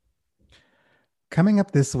Coming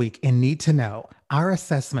up this week in Need to Know, our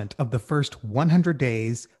assessment of the first 100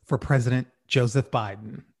 days for President Joseph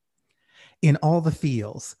Biden. In All the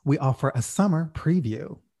Feels, we offer a summer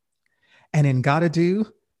preview. And in Gotta Do,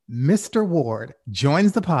 Mr. Ward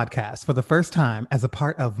joins the podcast for the first time as a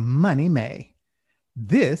part of Money May.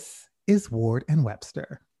 This is Ward and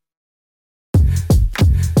Webster.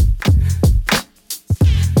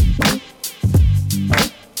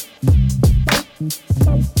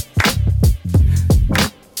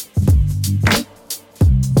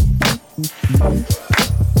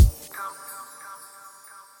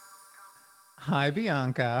 Hi,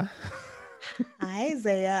 Bianca. Hi,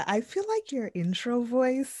 Zaya. I feel like your intro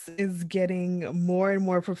voice is getting more and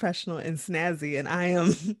more professional and snazzy, and I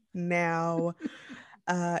am now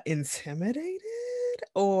intimidated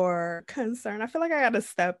or concerned. I feel like I got to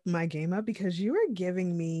step my game up because you are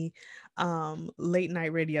giving me late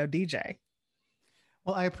night radio DJ.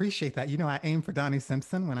 Well, I appreciate that. You know, I aim for Donnie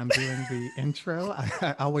Simpson when I'm doing the intro.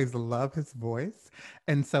 I always love his voice.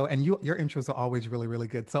 And your intros are always really, really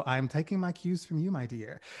good. So I'm taking my cues from you, my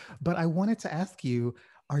dear. But I wanted to ask you,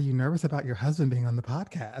 are you nervous about your husband being on the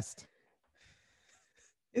podcast?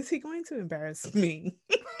 Is he going to embarrass me?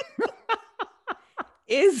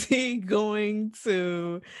 Is he going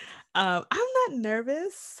to? I'm not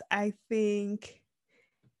nervous. I think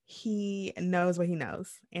he knows what he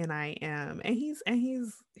knows, and I am, and he's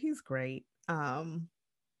great. I'm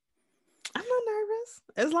not nervous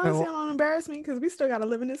as long as he So don't embarrass me because we still got to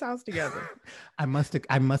live in this house together. I must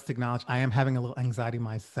acknowledge I am having a little anxiety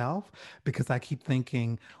myself because I keep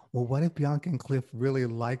thinking, well, what if Bianca and Cliff really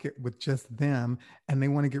like it with just them and they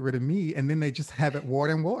want to get rid of me and then they just have it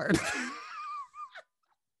Ward and Ward?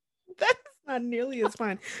 That's not nearly as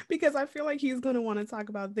fun because I feel like he's going to want to talk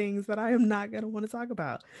about things that I am not going to want to talk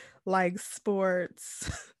about, like sports,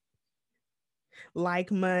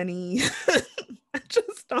 like money. I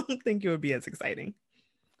just don't think it would be as exciting.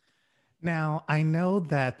 Now, I know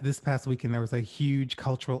that this past weekend there was a huge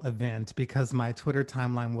cultural event because my Twitter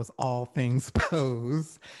timeline was all things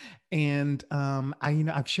Pose. And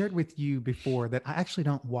I've shared with you before that I actually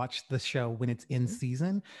don't watch the show when it's in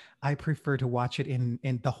season. I prefer to watch it in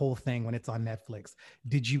the whole thing when it's on Netflix.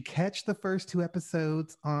 Did you catch the first two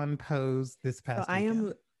episodes on Pose this So past I weekend?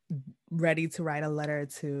 am ready to write a letter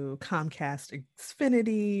to Comcast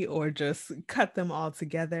Xfinity or just cut them all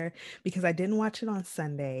together because I didn't watch it on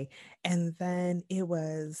Sunday. And then it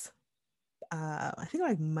was I think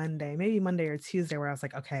like Monday, maybe Monday or Tuesday, where I was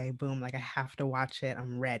like, okay, boom, like I have to watch it.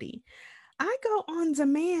 I'm ready. I go on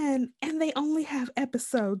demand and they only have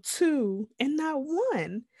episode two and not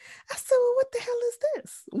one. I said, well, what the hell is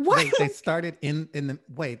this? Why Wait, am they I started in the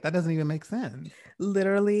wait, that doesn't even make sense.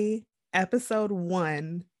 literally episode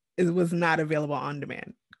one was not available on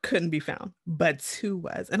demand, couldn't be found, but two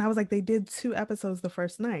was. And I was like, they did two episodes the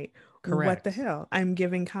first night. What the Correct. hell? I'm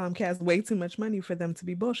giving Comcast way too much money for them to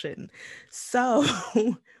be bullshitting. So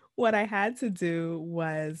what I had to do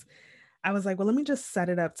was I was like, well, let me just set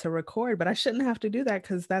it up to record, but I shouldn't have to do that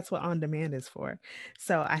because that's what on demand is for.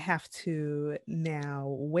 So I have to now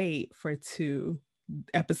wait for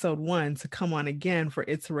episode one to come on again for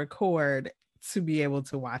it to record to be able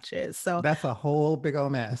to watch it. So That's a whole big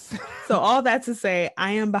old mess. all that to say,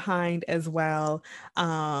 I am behind as well.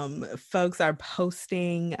 Folks are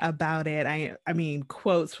posting about it. I mean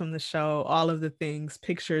quotes from the show, all of the things,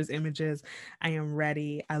 pictures, images. I am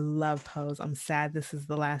ready. I love Pose. I'm sad this is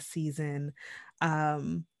the last season.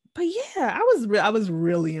 But yeah, I was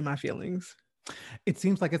really in my feelings. It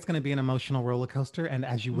seems like it's going to be an emotional roller coaster, and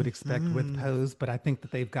as you would expect with Mhm. Pose, but I think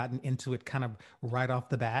that they've gotten into it kind of right off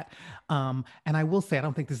the bat. And I will say, I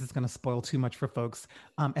don't think this is going to spoil too much for folks.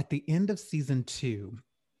 At the end of season two,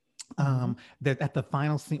 Mhm. that at the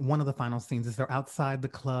final scene, one of the final scenes is they're outside the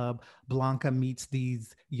club. Blanca meets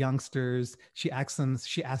these youngsters. She asks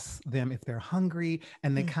them if they're hungry,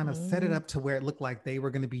 and they kind of set it Mhm. up to where it looked like they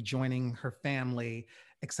were going to be joining her family,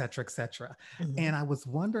 et cetera, et cetera. Mhm. And I was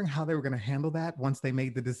wondering how they were going to handle that once they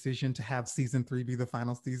made the decision to have season three be the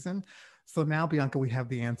final season. So now, Bianca, we have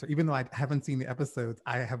the answer. Even though I haven't seen the episodes,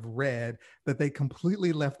 I have read that they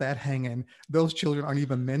completely left that hanging. Those children aren't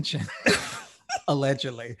even mentioned,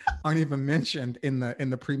 allegedly, aren't even mentioned in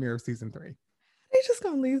the premiere of season three. They just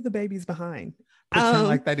gonna leave the babies behind. Pretend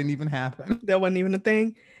like Um, that didn't even happen. that wasn't even a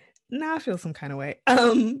thing. Now I feel some kind of way.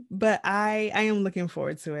 But I am looking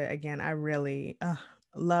forward to it again. I really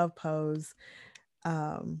love Pose.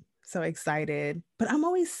 So excited. But I'm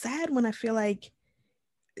always sad when I feel like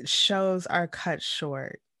shows are cut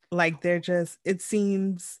short. Like they're just, it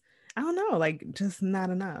seems, I don't know, like just not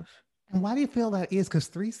enough. And why do you feel that is? Because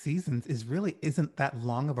 3 seasons is really isn't that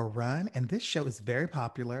long of a run. And this show is very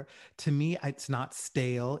popular. To me, it's not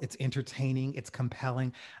stale. It's entertaining. It's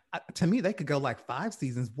compelling. To me, they could go like 5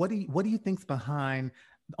 seasons. What do you think's behind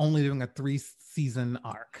only doing a 3 season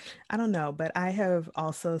arc? I don't know, but I have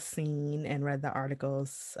also seen and read the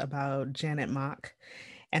articles about Janet Mock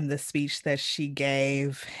and the speech that she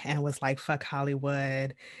gave and was like, fuck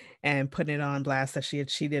Hollywood, and putting it on blast that she had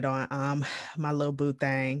cheated on my little boo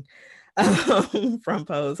thing from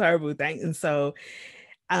Pose, her boo thing. And so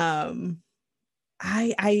um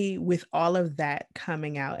I with all of that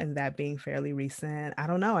coming out and that being fairly recent, I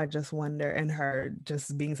don't know. I just wonder, and her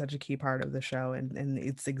just being such a key part of the show and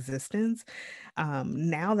its existence.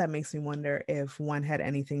 Now that makes me wonder if one had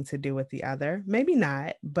anything to do with the other. Maybe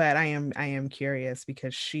not, but I am curious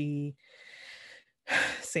because she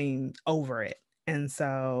seemed over it. And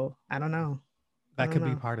so I don't know. I That don't could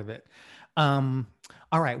be know. part of it. Um,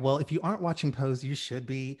 all right. Well, if you aren't watching Pose, you should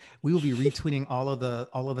be. We will be retweeting all of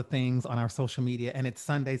the things on our social media, and it's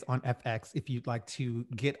Sundays on FX if you'd like to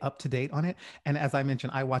get up to date on it. And as I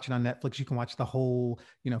mentioned, I watch it on Netflix. You can watch the whole,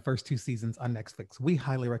 first 2 seasons on Netflix. We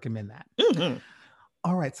highly recommend that. Mhm.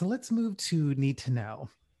 All right. So let's move to Need to Know.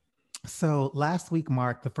 So last week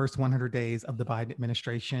marked the first 100 days of the Biden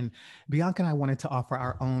administration. Bianca and I wanted to offer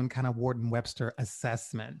our own kind of Wharton Webster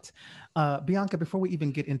assessment. Bianca, before we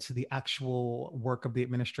even get into the actual work of the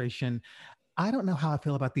administration, I don't know how I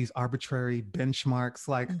feel about these arbitrary benchmarks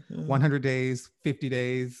like Mhm. 100 days, 50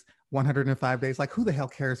 days, 105 days. Like, who the hell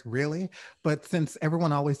cares, really? But since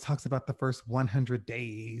everyone always talks about the first 100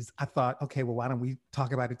 days, I thought, okay, well, why don't we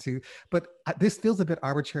talk about it too? But this feels a bit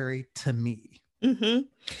arbitrary to me. Mhm.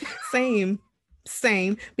 Same.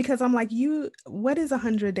 Same. Because I'm like, what is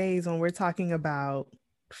 100 days when we're talking about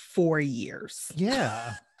 4 years?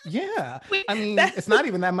 Yeah. Yeah. Wait, I mean, that it's not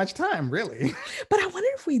even that much time, really. but I wonder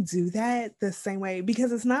if we do that the same way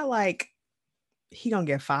because it's not like he gonna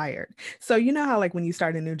get fired. So you know how like when you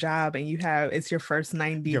start a new job and it's your first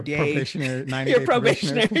 90 Your day probationary, 90 your day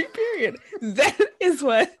probationary. probationary period. That is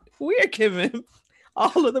what we're giving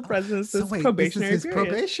all of the presidents So this wait, this is probationary his period.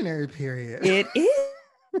 probationary period. It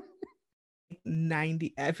is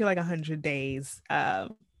 90, I feel like 100 days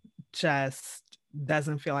just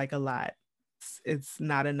doesn't feel like a lot. It's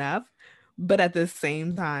not enough. But at the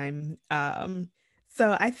same time,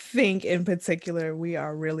 so I think in particular, we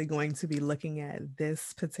are really going to be looking at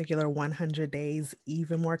this particular 100 days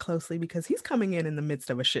even more closely because he's coming in the midst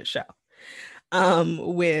of a shit show.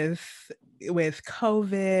 With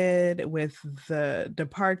COVID, with the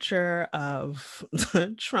departure of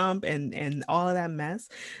Trump and all of that mess.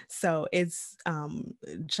 So it's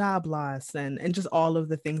job loss and just all of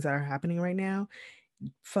the things that are happening right now.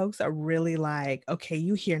 Folks are really like, okay,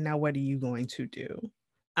 you here now, what are you going to do?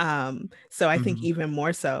 So I think Mhm. even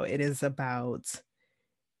more so it is about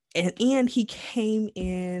and he came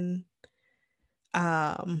in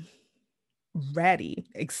um ready,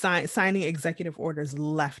 signing executive orders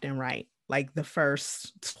left and right, like the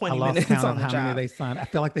first I 20 lost minutes count of on the how many job. they signed. I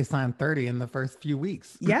feel like they signed 30 in the first few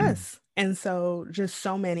weeks. Yes. And so just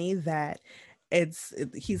so many that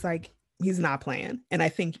he's like, he's not playing. And I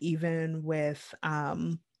think even with,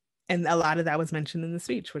 and a lot of that was mentioned in the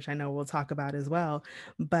speech, which I know we'll talk about as well.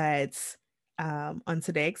 But on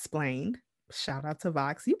Today Explained, shout out to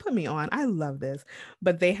Vox, you put me on. I love this.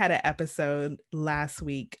 But they had an episode last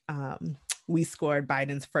week. We scored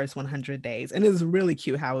Biden's first 100 days. And it was really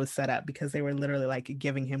cute how it was set up because they were literally like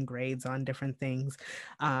giving him grades on different things,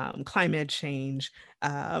 climate change,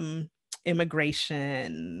 um,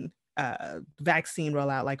 immigration, vaccine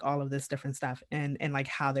rollout, like all of this different stuff, and like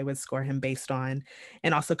how they would score him based on,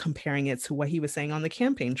 and also comparing it to what he was saying on the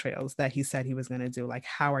campaign trails that he said he was going to do. Like,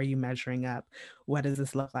 how are you measuring up? What does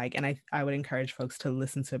this look like? And I would encourage folks to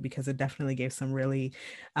listen to it because it definitely gave some really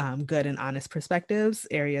good and honest perspectives,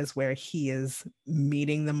 areas where he is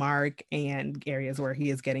meeting the mark and areas where he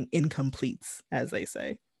is getting incompletes, as they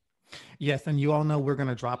say. Yes, and you all know we're going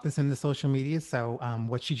to drop this in the social media. So,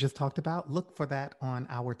 what she just talked about, look for that on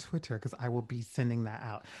our Twitter because I will be sending that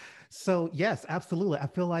out. So, yes, absolutely. I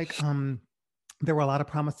feel like there were a lot of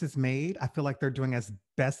promises made. I feel like they're doing as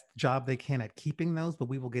best job they can at keeping those, but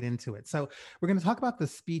we will get into it. So we're going to talk about the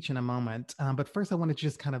speech in a moment. But first, I want to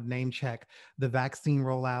just kind of name check the vaccine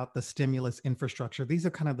rollout, the stimulus infrastructure. These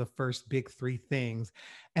are kind of the first big three things.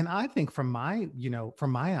 And I think from my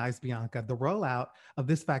eyes, Bianca, the rollout of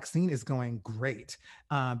this vaccine is going great.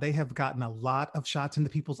 They have gotten a lot of shots into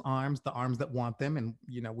people's arms, the arms that want them. And,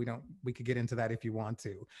 we could get into that if you want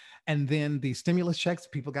to. And then the stimulus checks,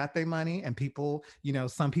 people got their money and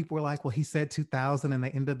some people were like, well, he said 2000 and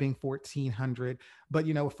and they end up being 1,400. But,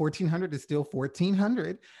 1,400 is still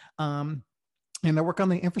 1,400. And they work on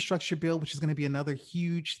the infrastructure bill, which is going to be another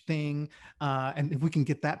huge thing. And if we can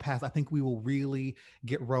get that passed, I think we will really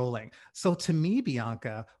get rolling. So to me,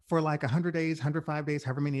 Bianca, for like 100 days, 105 days,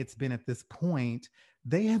 however many it's been at this point,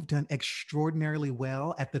 they have done extraordinarily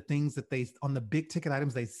well at the things that on the big ticket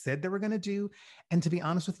items they said they were going to do. And to be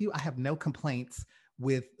honest with you, I have no complaints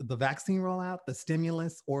with the vaccine rollout, the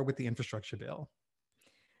stimulus, or with the infrastructure bill.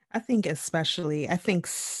 I think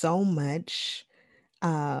so much,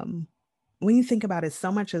 when you think about it,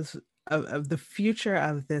 so much of the future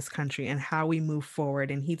of this country and how we move forward,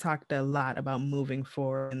 and he talked a lot about moving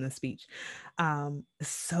forward in the speech, is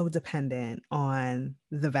so dependent on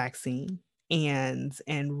the vaccine and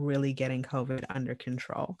really getting COVID under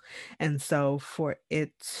control. And so for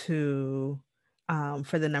the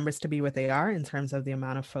numbers to be what they are in terms of the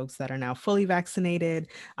amount of folks that are now fully vaccinated,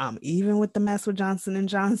 even with the mess with Johnson and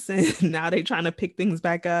Johnson, now they're trying to pick things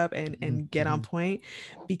back up and get on point,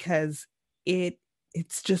 because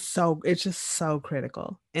it's just so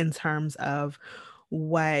critical in terms of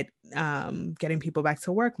what getting people back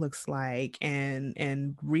to work looks like,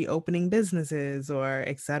 and reopening businesses, or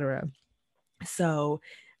etc. So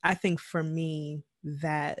I think for me,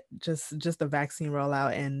 that just the vaccine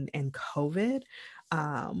rollout and COVID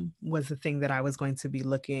was the thing that I was going to be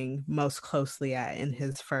looking most closely at in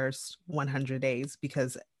his first 100 days,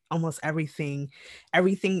 because almost everything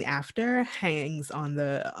after hangs on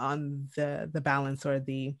the balance, or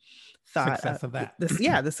the thought Success of that.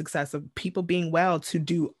 the success of people being well to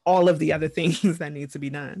do all of the other things that need to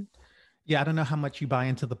be done. Yeah, I don't know how much you buy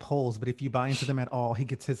into the polls, but if you buy into them at all, he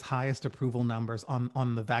gets his highest approval numbers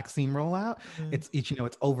on the vaccine rollout. Mm.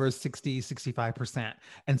 It's over 60, 65%.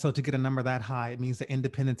 And so to get a number that high, it means that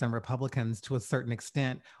independents and Republicans to a certain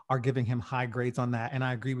extent are giving him high grades on that. And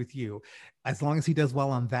I agree with you. As long as he does well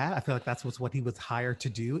on that, I feel like that's what he was hired to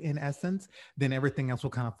do in essence, then everything else will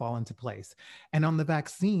kind of fall into place. And on the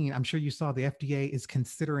vaccine, I'm sure you saw the FDA is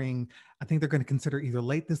considering, I think they're going to consider either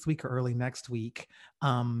late this week or early next week,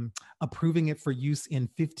 approving it for use in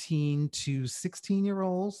 15 to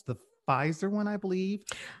 16-year-olds, the Pfizer one, I believe.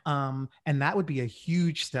 And that would be a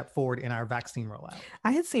huge step forward in our vaccine rollout.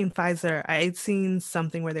 I had seen Pfizer. I had seen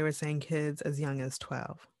something where they were saying kids as young as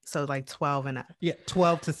 12. So like 12 and up. Yeah,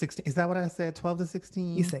 12 to 16. Is that what I said? 12 to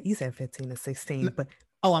 16? You said 15 to 16, but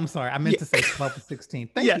oh, I'm sorry. I meant to say 12 to 16.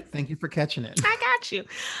 Thank you. Thank you for catching it. I got you.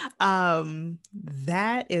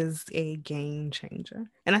 That is a game changer.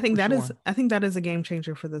 And I think that is a game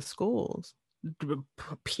changer for the schools,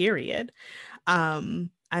 period.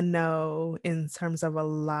 I know in terms of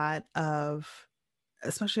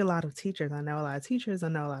especially a lot of teachers, I know a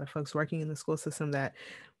lot of folks working in the school system that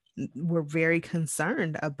were very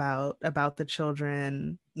concerned about the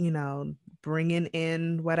children, bringing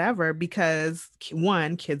in whatever, because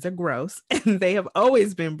one, kids are gross and they have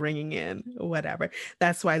always been bringing in whatever.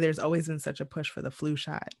 That's why there's always been such a push for the flu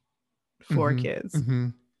shot for kids. Mm-hmm.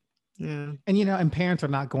 Yeah. And parents are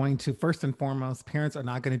not going to, first and foremost, parents are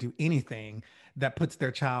not going to do anything that puts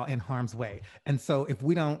their child in harm's way. And so if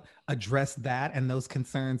we don't address that and those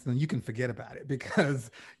concerns, then you can forget about it,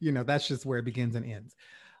 because, that's just where it begins and ends.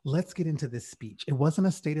 Let's get into this speech. It wasn't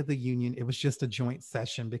a State of the Union. It was just a joint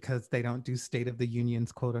session, because they don't do State of the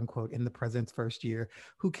Unions, quote unquote, in the president's first year.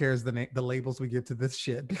 Who cares the labels we give to this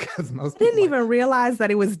shit? Because most people didn't even realize that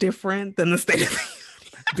it was different than the State of the Union.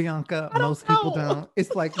 Bianca, most people don't.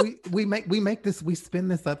 It's like we spin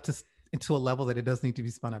this up into a level that it does need to be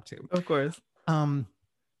spun up to. Of course.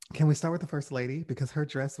 Can we start with the First Lady? Because her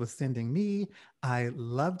dress was sending me. I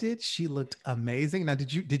loved it. She looked amazing. Now,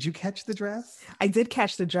 did you catch the dress? I did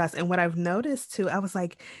catch the dress. And what I've noticed too, I was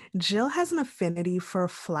like, Jill has an affinity for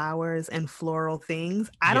flowers and floral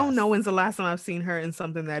things. I don't know when's the last time I've seen her in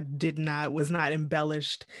something that was not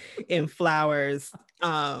embellished in flowers.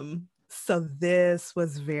 So this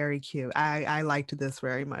was very cute. I liked this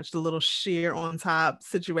very much. The little sheer on top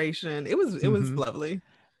situation. It was lovely.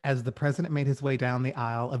 As the president made his way down the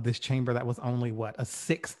aisle of this chamber that was only a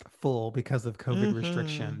sixth full because of COVID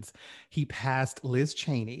restrictions, he passed Liz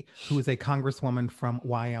Cheney, who is a congresswoman from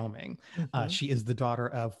Wyoming. She is the daughter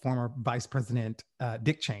of former Vice President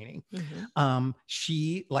Dick Cheney.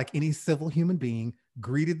 She, like any civil human being,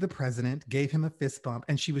 greeted the president, gave him a fist bump,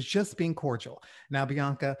 and she was just being cordial. Now,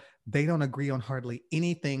 Bianca, they don't agree on hardly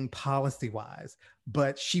anything policy-wise,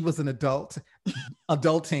 but she was an adult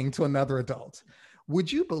adulting to another adult. Would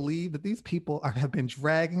you believe that these people have been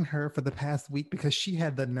dragging her for the past week because she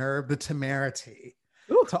had the nerve, the temerity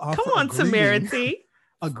to offer temerity.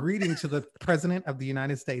 a greeting to the president of the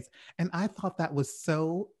United States? And I thought that was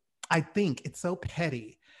so I think it's so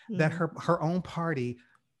petty that Mm. her own party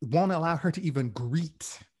won't allow her to even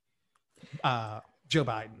greet Joe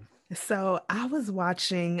Biden. So I was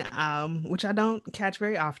watching, which I don't catch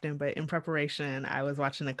very often, but in preparation, I was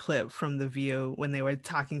watching a clip from The View when they were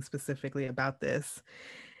talking specifically about this.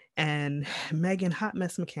 And Megan Hot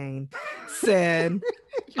Mess McCain said,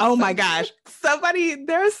 You're oh so my good. gosh, somebody,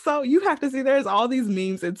 you have to see, there's all these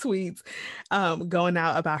memes and tweets going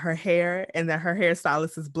out about her hair and that her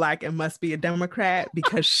hairstylist is Black and must be a Democrat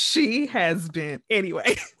because she has been,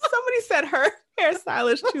 anyway, somebody said her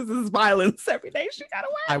hairstylist chooses violence every day she got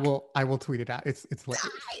away. I will tweet it out. It's hilarious.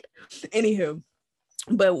 Anywho,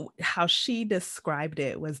 but how she described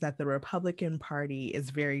it was that the Republican Party is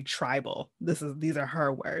very tribal. These are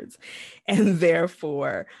her words, and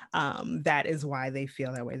therefore that is why they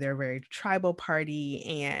feel that way. They're a very tribal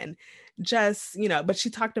party, and just But she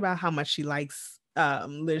talked about how much she likes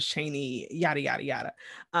Liz Cheney, yada yada yada.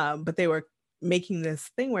 But they were making this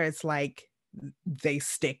thing where it's like they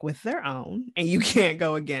stick with their own and you can't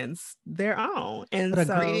go against their own. And but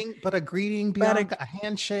a greeting, Bianca, a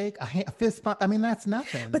handshake, a fist bump. I mean, that's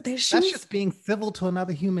nothing. But that's just being civil to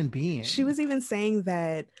another human being. She was even saying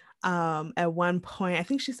that at one point, I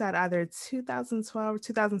think she said either 2012 or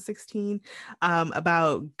 2016,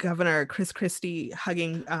 about Governor Chris Christie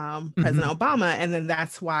hugging President Obama. And then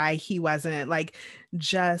that's why he wasn't like,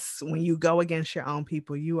 just when you go against your own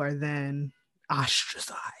people, you are then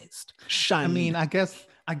ostracized, shunned. I mean, I guess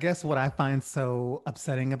what I find so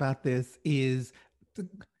upsetting about this is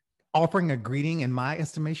offering a greeting, in my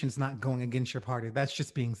estimation, is not going against your party. That's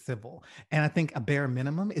just being civil. And I think a bare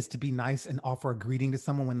minimum is to be nice and offer a greeting to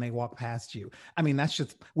someone when they walk past you. I mean,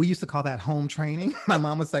 we used to call that home training. My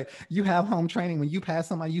mom would say, you have home training. When you pass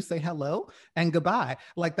somebody, you say hello and goodbye.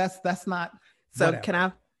 Like that's not. So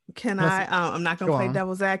whatever. I'm not going to play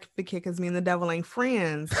devil's advocate because me and the devil ain't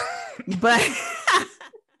friends. But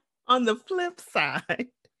on the flip side,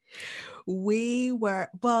 he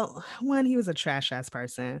was a trash ass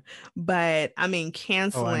person, but I mean,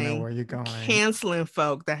 canceling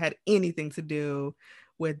folk that had anything to do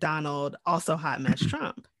with Donald, also hot mess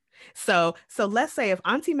Trump. So let's say if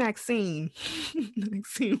Auntie Maxine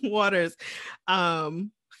Waters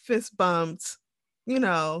fist bumped,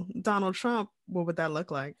 Donald Trump, what would that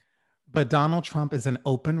look like? But Donald Trump is an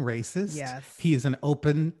open racist. Yes. He is an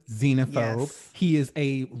open xenophobe. Yes. He is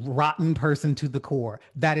a rotten person to the core.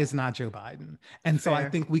 That is not Joe Biden. And Fair. So I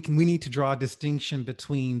think we need to draw a distinction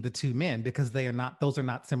between the two men because those are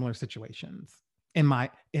not similar situations in my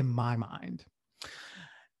mind.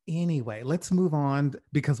 Anyway, let's move on,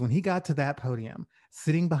 because when he got to that podium,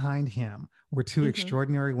 sitting behind him were two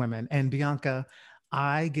extraordinary women. And Bianca,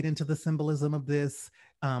 I get into the symbolism of this.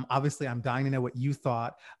 Obviously, I'm dying to know what you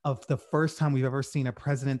thought of the first time we've ever seen a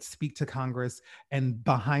president speak to Congress and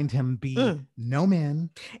behind him be no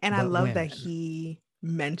men. And I love women. that he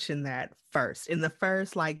mentioned that first. In the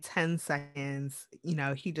first 10 seconds,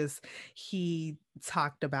 he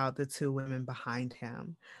talked about the two women behind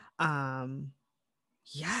him.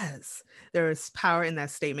 Yes, there is power in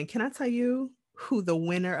that statement. Can I tell you who the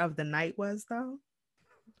winner of the night was, though?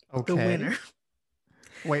 Okay. The winner.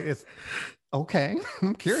 Wait, it's okay.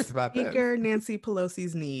 I'm curious about that. Speaker Nancy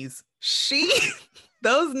Pelosi's knees.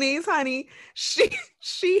 Those knees, honey, she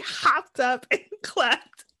hopped up and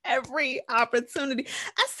clapped every opportunity.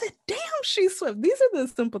 I said, damn, she's swift. These are the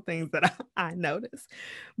simple things that I noticed.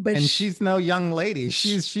 But she's no young lady.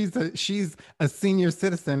 She's a senior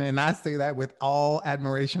citizen, and I say that with all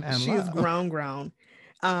admiration and love. She's grown.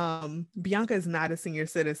 Bianca is not a senior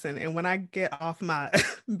citizen, and when I get off my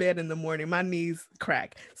bed in the morning, my knees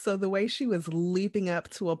crack. So the way she was leaping up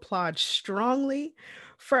to applaud strongly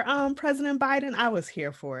for President Biden, I was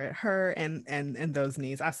here for it. Her and those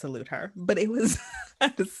knees, I salute her. But it was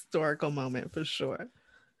a historical moment for sure.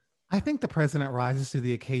 I think the president rises to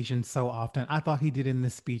the occasion so often. I thought he did in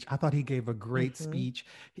this speech. I thought he gave a great speech.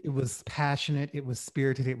 It was passionate, it was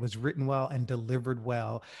spirited, it was written well and delivered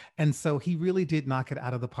well. And so he really did knock it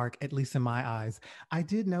out of the park, at least in my eyes. I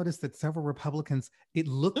did notice that several Republicans, it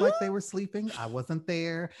looked like they were sleeping. I wasn't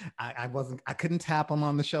there. I couldn't tap them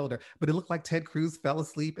on the shoulder, but it looked like Ted Cruz fell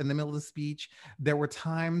asleep in the middle of the speech. There were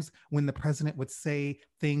times when the president would say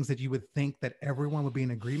things that you would think that everyone would be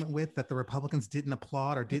in agreement with, that the Republicans didn't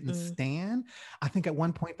applaud or didn't stand. I think at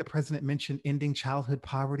one point the president mentioned ending childhood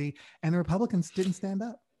poverty, and the Republicans didn't stand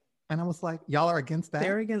up. And I was like, y'all are against that?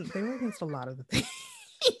 They were against a lot of the things.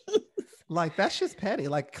 That's just petty.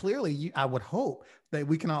 Clearly, I would hope that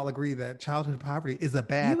we can all agree that childhood poverty is a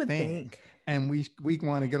bad thing. And we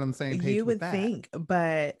want to get on the same page. You would think,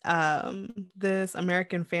 but this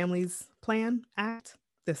American Families Plan Act,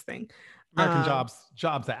 this thing, American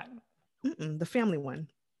Jobs Act. The family one.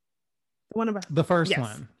 The one about, The first yes.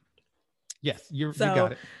 one. Yes, you So,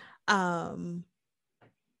 got it.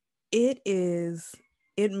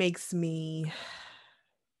 it makes me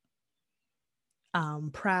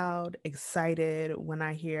proud, excited when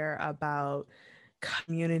I hear about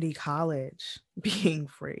community college being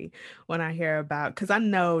free. When I hear about, because I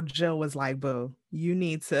know Jill was like, boo, you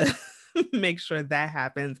need to make sure that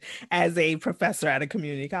happens as a professor at a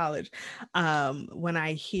community college. When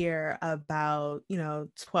I hear about,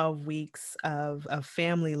 12 weeks of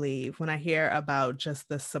family leave, when I hear about just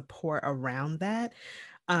the support around that,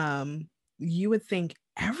 you would think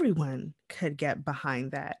everyone could get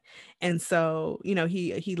behind that. And so,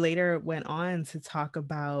 he later went on to talk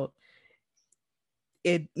about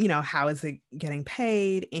it, how is it getting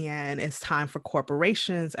paid? And it's time for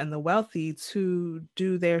corporations and the wealthy to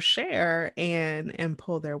do their share and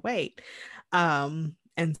pull their weight, and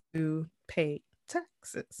to pay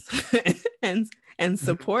taxes and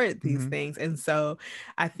support these things. And so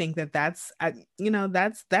I think that's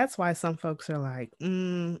why some folks are like, we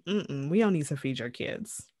don't need to feed your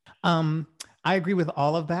kids. I agree with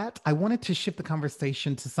all of that. I wanted to shift the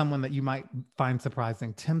conversation to someone that you might find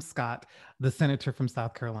surprising, Tim Scott, the senator from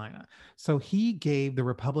South Carolina. So he gave the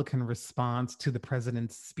Republican response to the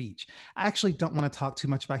president's speech. I actually don't want to talk too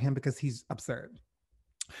much about him because he's absurd.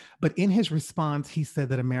 But in his response, he said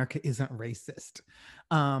that America isn't racist.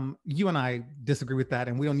 You and I disagree with that,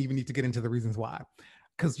 and we don't even need to get into the reasons why,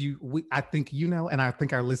 because I think and I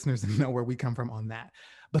think our listeners know where we come from on that.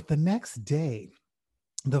 But the next day,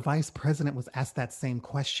 the vice president was asked that same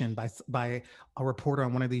question by a reporter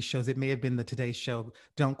on one of these shows. It may have been the Today Show.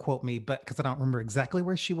 Don't quote me, but because I don't remember exactly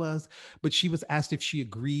where she was, but she was asked if she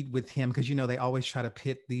agreed with him because, they always try to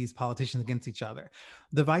pit these politicians against each other.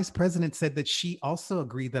 The vice president said that she also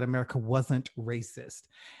agreed that America wasn't racist.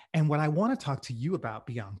 And what I want to talk to you about,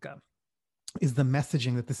 Bianca, is the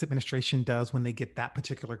messaging that this administration does when they get that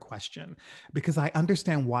particular question, because I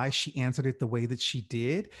understand why she answered it the way that she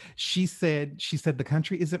did. She said the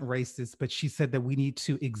country isn't racist, but she said that we need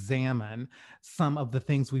to examine some of the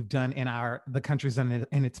things we've done in the country's done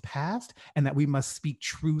in its past, and that we must speak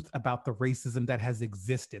truth about the racism that has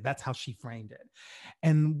existed. That's how she framed it.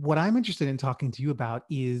 And what I'm interested in talking to you about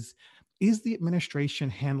is the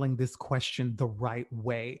administration handling this question the right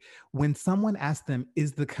way? When someone asks them,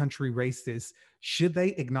 is the country racist? Should they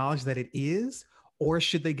acknowledge that it is? Or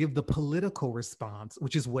should they give the political response,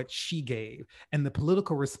 which is what she gave? And the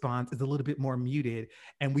political response is a little bit more muted.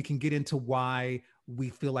 And we can get into why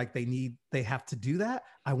we feel like they have to do that.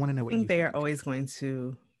 I want to know what you think. They are always going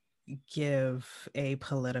to give a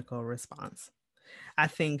political response. I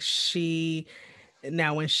think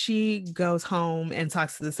now when she goes home and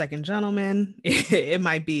talks to the second gentleman, it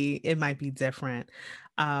might be different.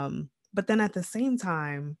 But then at the same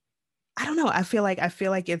time, I don't know. I feel like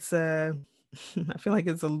it's a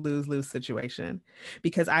lose-lose situation,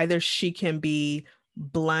 because either she can be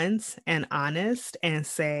blunt and honest and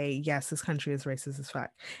say, yes, this country is racist as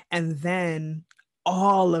fuck, and then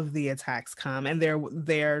all of the attacks come and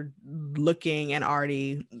they're looking and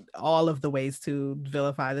already all of the ways to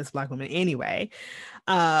vilify this Black woman anyway.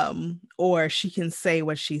 Or she can say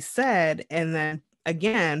what she said, and then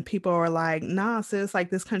again people are like, nah sis,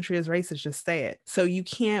 like, this country is racist, just say it. So you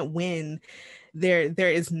can't win. There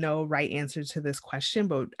is no right answer to this question,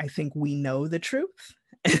 but I think we know the truth.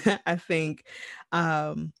 I think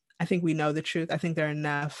we know the truth. I think there are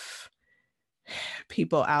enough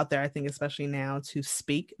people out there, I think especially now, to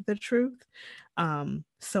speak the truth.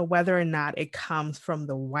 So whether or not it comes from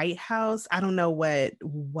the White House, I don't know what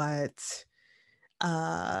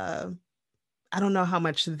I don't know how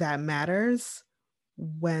much that matters,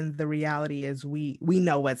 when the reality is we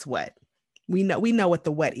know what's what. We know what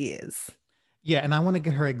the what is. Yeah, and I want to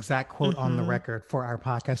get her exact quote on the record for our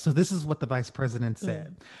podcast. So this is what the vice president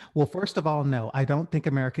said. Well, first of all, no, I don't think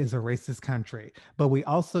America is a racist country, but we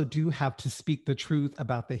also do have to speak the truth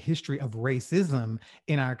about the history of racism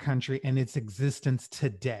in our country and its existence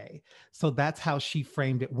today. So that's how she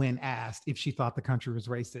framed it when asked if she thought the country was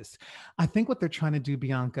racist. I think what they're trying to do,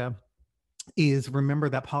 Bianca, is remember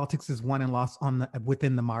that politics is won and lost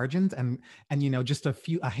within the margins, and just a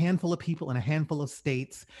handful of people in a handful of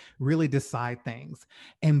states really decide things.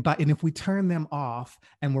 And if we turn them off,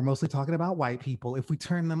 and we're mostly talking about white people, if we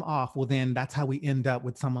turn them off, well, then that's how we end up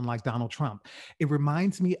with someone like Donald Trump. It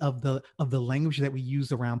reminds me of the language that we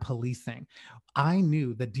use around policing. I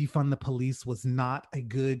knew that defund the police was not a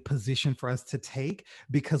good position for us to take,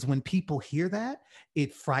 because when people hear that,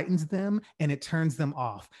 it frightens them and it turns them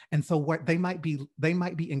off. And so what they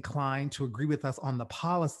might be inclined to agree with us on the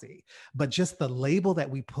policy, but just the label that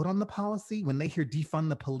we put on the policy, when they hear defund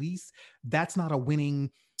the police, that's not a winning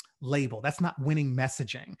label. That's not winning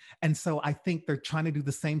messaging. And so I think they're trying to do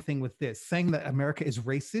the same thing with this. Saying that America is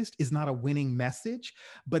racist is not a winning message,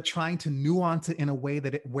 but trying to nuance it in a way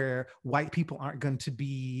that where white people aren't going to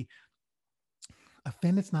be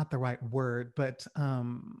offended's not the right word, but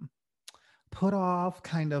put off,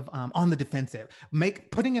 kind of on the defensive.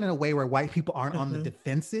 Putting it in a way where white people aren't on the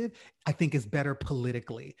defensive, I think is better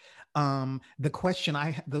politically. The question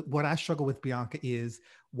what I struggle with, Bianca, is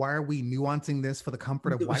why are we nuancing this for the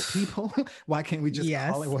comfort of white people? Why can't we just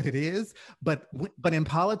call it what it is? But in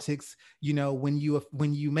politics, you know, when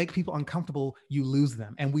you make people uncomfortable, you lose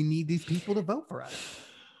them, and we need these people to vote for us.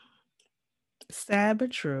 Sad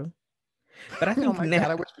but true. But I think, oh my God,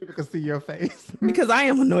 I wish people could see your face. Because I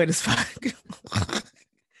am annoyed as fuck.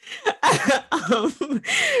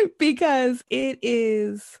 Because it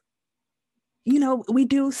is, you know, we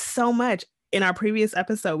do so much. In our previous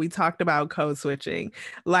episode, we talked about code switching.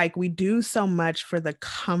 Like, we do so much for the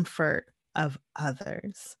comfort of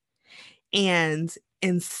others. And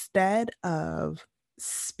instead of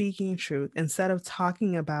speaking truth, instead of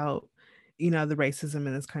talking about, you know, the racism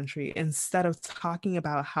in this country, instead of talking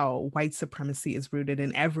about how white supremacy is rooted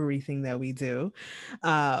in everything that we do,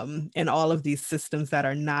 and all of these systems that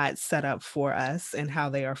are not set up for us and how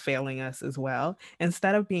they are failing us as well,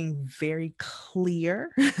 instead of being very clear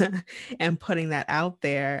and putting that out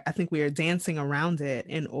there, I think we are dancing around it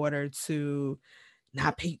in order to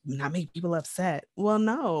not make people upset. Well,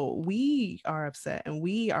 no, we are upset and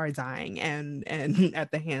we are dying and at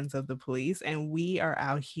the hands of the police, and we are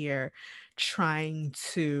out here trying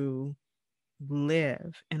to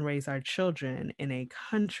live and raise our children in a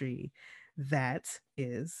country that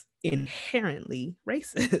is inherently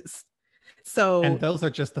racist. So, and those are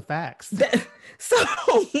just the facts. So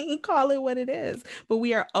call it what it is. But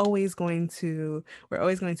we're always going to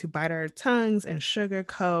bite our tongues and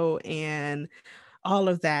sugarcoat and all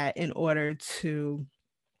of that in order to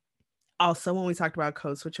also, when we talked about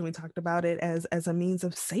code switching, we talked about it as a means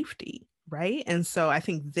of safety, right? And so I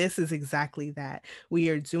think this is exactly that. We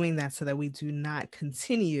are doing that so that we do not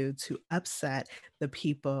continue to upset the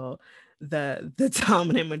people, the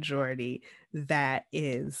dominant majority that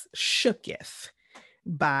is shooketh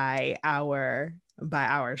by our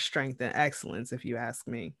strength and excellence, if you ask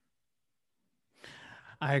me.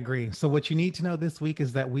 I agree. So what you need to know this week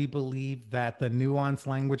is that we believe that the nuanced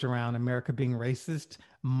language around America being racist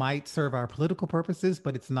might serve our political purposes,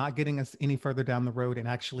 but it's not getting us any further down the road in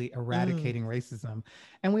actually eradicating racism.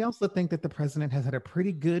 And we also think that the president has had a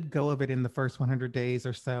pretty good go of it in the first 100 days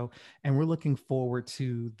or so. And we're looking forward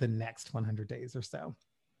to the next 100 days or so.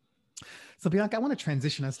 So Bianca, I want to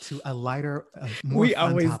transition us to a lighter, more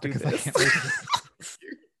fun topic, because I can't wait to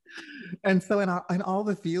And so in all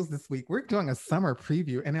the fields this week, we're doing a summer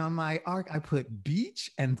preview. And on my arc, I put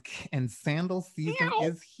beach and sandal season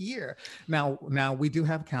is here. Now we do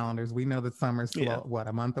have calendars. We know that summer's still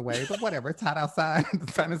a month away, but whatever. It's hot outside.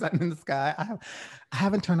 The sun is out in the sky. I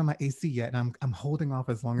haven't turned on my AC yet, and I'm holding off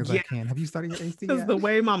as long as I can. Have you started your AC yet? Because the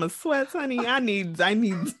way Mama sweats, honey, I need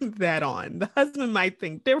that on. The husband might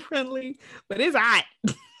think differently, but it's hot.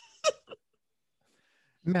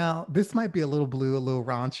 Now, this might be a little blue, a little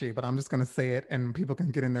raunchy, but I'm just going to say it and people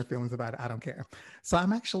can get in their feelings about it. I don't care. So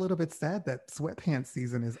I'm actually a little bit sad that sweatpants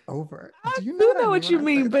season is over. Do you know what you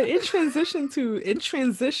mean? But it transitions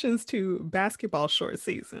to basketball short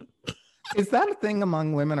season. Is that a thing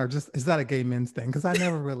among women, or just is that a gay men's thing? Because I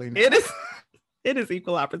never really know. It is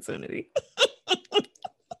equal opportunity.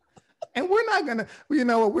 And we're not gonna, you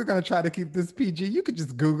know what, we're gonna try to keep this PG. You could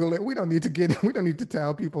just Google it. We don't need to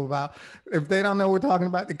tell people about, if they don't know what we're talking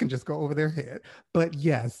about, they can just go over their head. But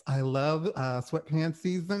yes, I love sweatpants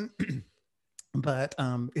season, but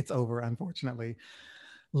it's over, unfortunately.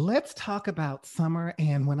 Let's talk about summer.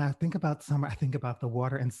 And when I think about summer, I think about the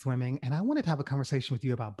water and swimming. And I wanted to have a conversation with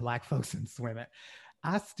you about Black folks and swimming.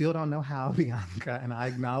 I still don't know how, Bianca, and I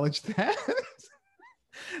acknowledge that.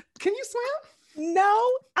 Can you swim?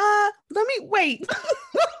 No, let me wait.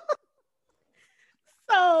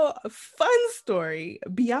 So, fun story.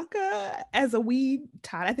 Bianca, as a wee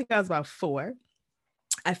tot, I think I was about 4.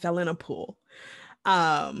 I fell in a pool.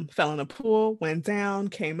 Went down,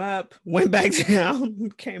 came up, went back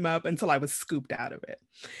down, came up until I was scooped out of it.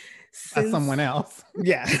 By someone else.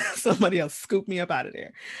 Yeah, somebody else scooped me up out of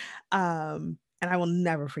there. And I will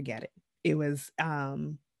never forget it. It was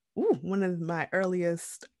one of my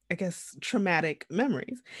earliest I guess, traumatic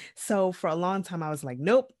memories. So for a long time, I was like,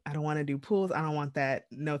 nope, I don't want to do pools. I don't want that.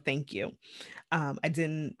 No, thank you. I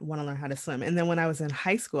didn't want to learn how to swim. And then when I was in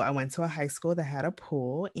high school, I went to a high school that had a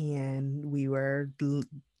pool, and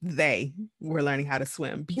they were learning how to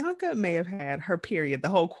swim. Bianca may have had her period the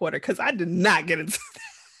whole quarter because I did not get into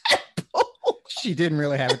that pool. She didn't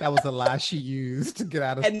really have it. That was a lie she used to get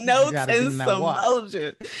out of And notes get and in that some water.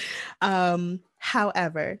 bullshit.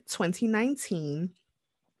 However, 2019,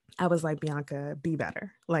 I was like, Bianca, be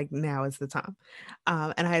better. Like, now is the time.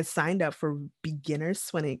 And I had signed up for beginner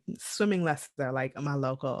swimming lessons at like my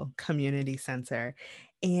local community center.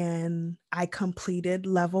 And I completed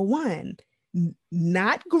level 1.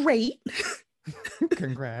 Not great,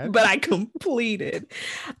 Congrats. but I completed.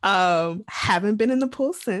 Haven't been in the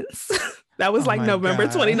pool since. That was Oh like my November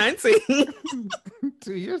God. 2019.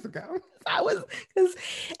 2 years ago.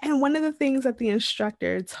 And one of the things that the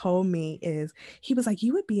instructor told me is, he was like,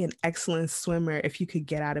 you would be an excellent swimmer if you could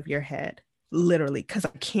get out of your head, literally, because I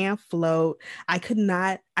can't float.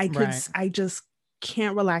 Right. I just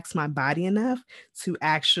can't relax my body enough to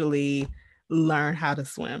actually learn how to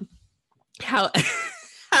swim. How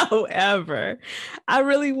However, I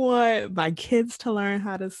really want my kids to learn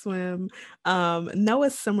how to swim. Noah,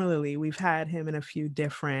 similarly, we've had him in a few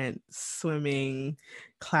different swimming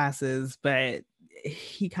classes, but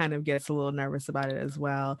he kind of gets a little nervous about it as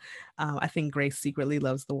well. I think Grace secretly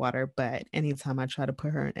loves the water, but anytime I try to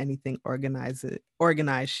put her in anything organized,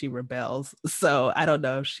 she rebels. So I don't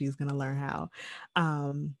know if she's gonna learn how.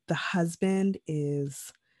 The husband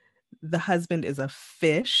is a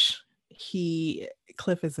fish.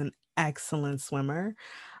 Cliff is an excellent swimmer.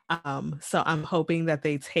 So I'm hoping that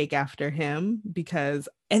they take after him, because,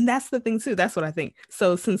 and that's the thing too, that's what I think.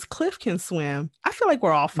 So since Cliff can swim, I feel like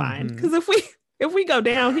we're all fine. Mm-hmm. Because if we go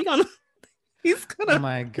down, he's Oh gonna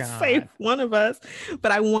my God. save one of us.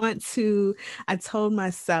 But I told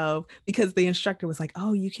myself, because the instructor was like,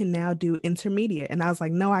 oh, you can now do intermediate. And I was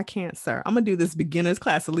like, no, I can't, sir. I'm gonna do this beginner's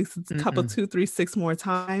class at least a couple, 2, 3, 6 more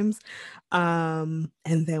times. And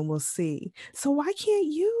then we'll see. So why don't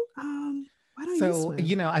you So,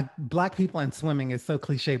 swim? Black people and swimming is so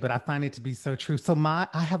cliche, but I find it to be so true. So I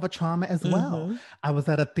have a trauma as well. Mm-hmm. I was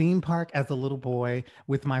at a theme park as a little boy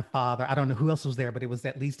with my father. I don't know who else was there, but it was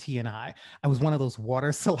at least he and I. I was one of those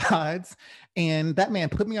water slides, and that man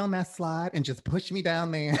put me on that slide and just pushed me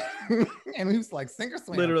down there. And he was like, sink or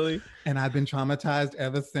swim. Literally. And I've been traumatized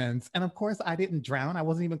ever since. And of course, I didn't drown. I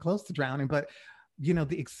wasn't even close to drowning, but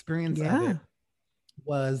the experience of it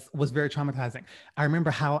was very traumatizing. I remember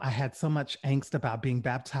how I had so much angst about being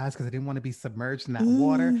baptized because I didn't want to be submerged in that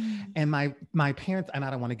water. And my parents, and I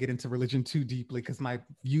don't want to get into religion too deeply because my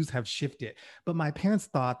views have shifted, but my parents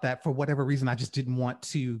thought that for whatever reason I just didn't want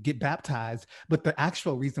to get baptized. But the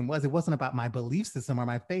actual reason was, it wasn't about my belief system or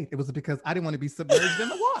my faith. It was because I didn't want to be submerged in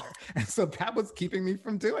the water. And so that was keeping me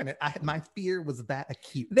from doing it. My fear was that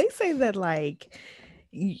acute. They say that, like,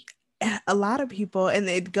 a lot of people, and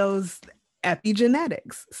it goes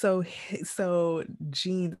epigenetics. So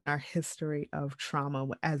genes are history of trauma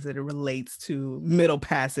as it relates to Middle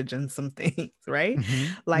Passage and some things, right?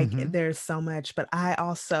 Mm-hmm, Like, mm-hmm. there's so much, but I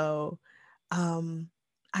also,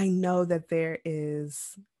 I know that there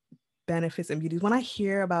is benefits and beauties. When I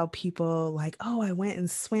hear about people like, oh, I went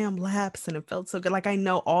and swam laps and it felt so good, like, I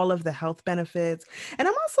know all of the health benefits. And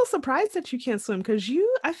I'm also surprised that you can't swim, because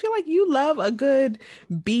I feel like you love a good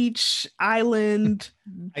beach island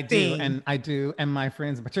I do, thing. and I do, and my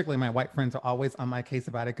friends, particularly my white friends, are always on my case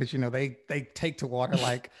about it because they take to water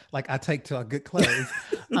like I take to a good clothes.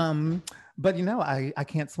 um, but I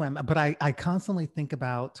can't swim, but I constantly think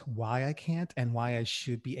about why I can't and why I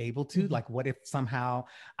should be able to. Mhm. Like, what if somehow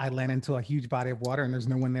I land into a huge body of water and there's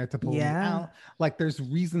no one there to pull me Yeah. out? Like, there's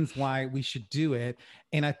reasons why we should do it,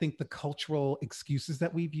 and I think the cultural excuses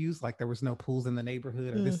that we've used, like there was no pools in the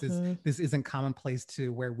neighborhood, or Mhm. this isn't commonplace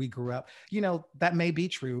to where we grew up. That may be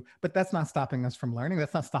true, but that's not stopping us from learning.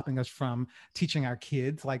 That's not stopping us from teaching our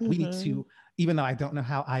kids. Like, we need Mhm. to, even though I don't know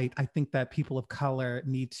how, I think that people of color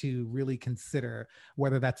need to really consider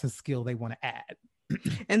whether that's a skill they want to add.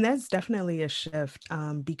 And that's definitely a shift,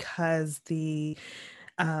 because the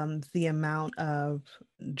amount of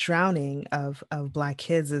drowning of Black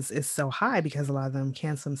kids is so high, because a lot of them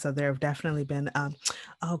can't swim. So there have definitely been,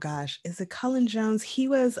 oh gosh, is it Cullen Jones? He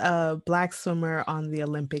was a Black swimmer on the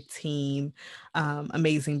Olympic team.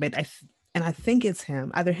 Amazing. But I think it's him,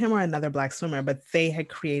 either him or another Black swimmer, but they had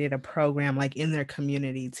created a program like in their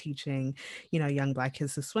community teaching, young Black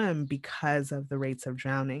kids to swim because of the rates of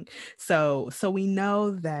drowning. So we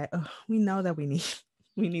know that we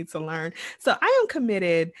need to learn. So I am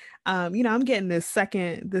committed. I'm getting this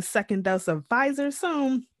second dose of Pfizer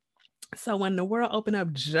soon. So when the world opened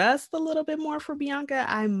up just a little bit more for Bianca,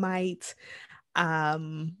 I might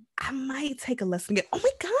take a lesson again. Oh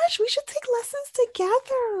my gosh, we should take lessons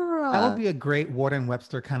That would together. be a great Warden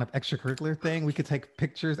Webster kind of extracurricular thing. We could take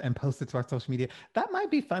pictures and post it to our social media. That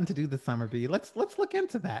might be fun to do this summer, B. Let's look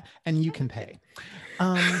into that, and you can pay.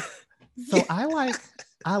 Um, Yeah. so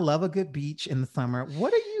I love a good beach in the summer.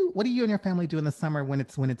 What do you and your family do in the summer when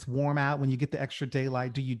it's warm out, when you get the extra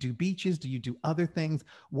daylight? Do you do beaches? Do you do other things?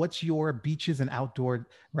 What's your beaches and outdoor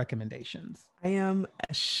recommendations? I am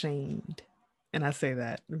ashamed. And I say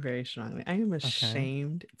that very strongly. I am Okay.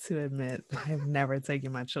 ashamed to admit I have never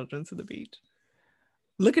taken my children to the beach.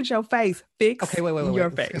 Look at your face. Okay, Fix wait. your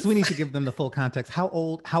Because we face. need to give them the full context. How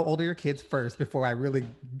old are your kids first before I really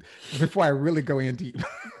go in deep?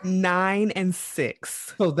 9 and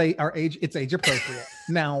 6. So it's age appropriate.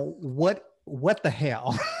 Now, what the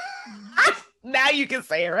hell? Now you can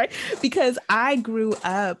say it, right? Because I grew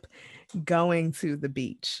up going to the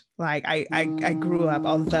beach. Like I grew up,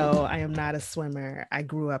 although I am not a swimmer, I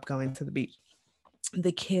grew up going to the beach.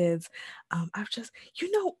 The kids, I've just,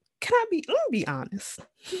 let me be honest.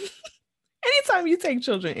 Anytime you take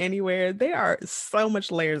children anywhere, there are so much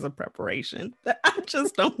layers of preparation that I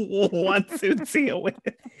just don't want to deal with.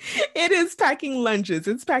 It is packing lunches,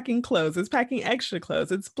 it's packing clothes, it's packing extra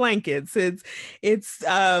clothes, it's blankets, it's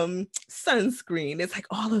sunscreen. It's like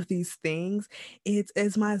all of these things. It's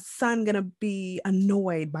is my son gonna be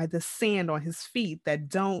annoyed by the sand on his feet that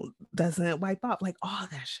doesn't wipe off, like all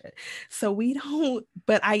that shit. So we don't,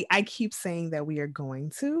 but I keep saying that we are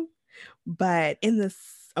going to, but in this,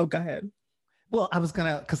 oh, go ahead. Well, I was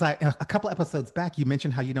gonna, because a couple episodes back, you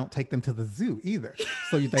mentioned how you don't take them to the zoo either.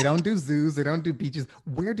 So they don't do zoos, they don't do beaches.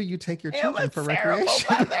 Where do you take your I'm a children for terrible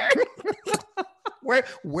recreation? mother.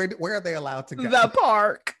 Where are they allowed to go? The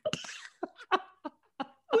park.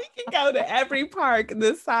 We can go to every park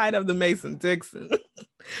this side of the Mason Dixon.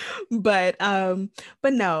 But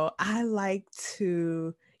no, I like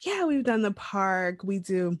to, yeah, we've done the park. We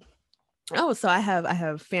do. Oh, so I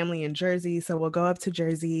have family in Jersey, so we'll go up to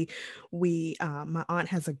Jersey. My aunt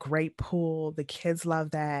has a great pool. The kids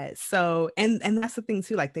love that. So and that's the thing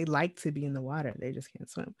too, like they like to be in the water. They just can't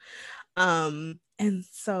swim. And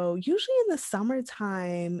so usually in the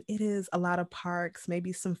summertime, it is a lot of parks,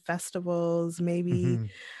 maybe some festivals, maybe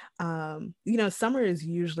Mhm. summer is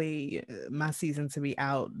usually my season to be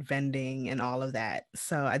out vending and all of that.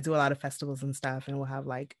 So I do a lot of festivals and stuff, and we'll have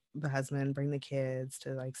like the husband bring the kids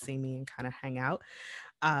to like see me and kind of hang out.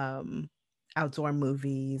 Um, Outdoor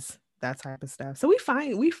movies, that type of stuff. So we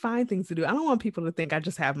find things to do. I don't want people to think I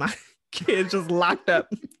just have my kids just locked up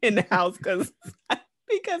in the house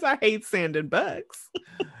because I hate sand and bugs.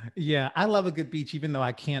 Yeah, I love a good beach, even though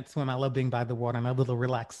I can't swim. I love being by the water and a little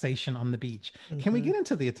relaxation on the beach. Can we Mhm. get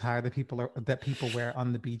into the attire that people wear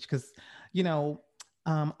on the beach? Because, you know,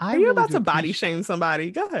 I Are you really about do to body appreciate. shame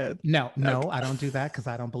somebody? Go ahead. No, Okay. no, I don't do that because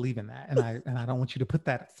I don't believe in that, and I don't want you to put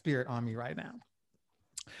that spirit on me right now.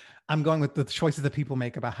 I'm going with the choices that people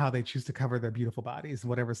make about how they choose to cover their beautiful bodies,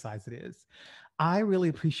 whatever size it is. I really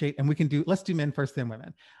appreciate, and let's do men first, then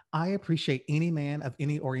women. I appreciate any man of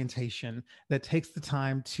any orientation that takes the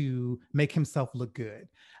time to make himself look good.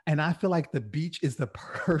 And I feel like the beach is the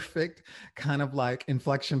perfect kind of like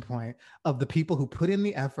inflection point of the people who put in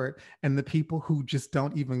the effort and the people who just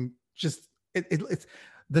don't even just, it's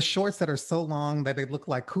the shorts that are so long that they look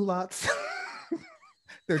like culottes.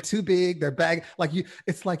 They're too big, they're bag like you,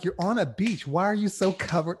 it's like you're on a beach. Why are you so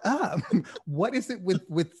covered up? What is it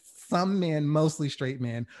with some men, mostly straight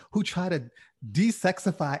men, who try to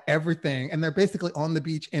desexify everything and they're basically on the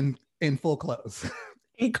beach in full clothes?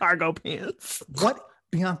 In cargo pants. What,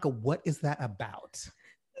 Bianca, what is that about?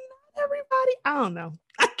 Everybody, I don't know.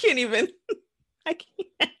 I can't even. I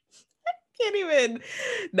can't even.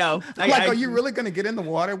 No, Like, are you really gonna get in the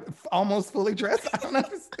water almost fully dressed? I don't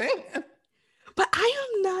understand. but I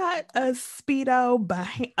am not a speedo.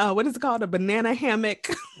 What is it called? A banana hammock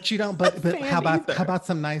But you don't, but how fan about how either. about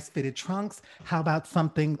some nice fitted trunks? How about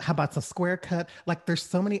some square cut? Like there's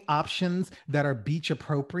so many options that are beach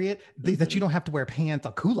appropriate that you Mhm. don't have to wear pants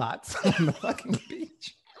or culottes on the fucking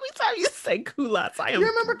beach. Every time you say culottes, I You am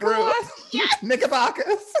remember through. culottes? Yes.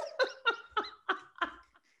 Knickerbockers.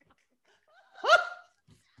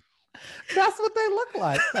 That's what they look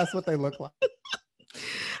like. That's what they look like.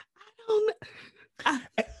 I don't. I,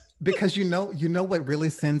 because you know what really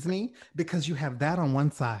sends me, because you have that on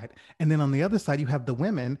one side, and then on the other side you have the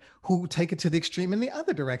women who take it to the extreme in the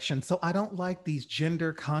other direction. So I don't like these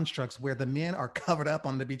gender constructs where the men are covered up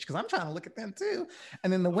on the beach, because I'm trying to look at them too,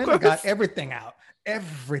 and then the Of women got course. everything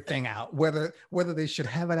out, whether they should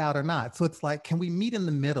have it out or not. So it's like, can we meet in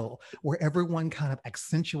the middle where everyone kind of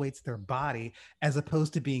accentuates their body as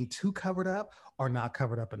opposed to being too covered up or not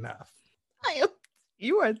covered up enough? I am,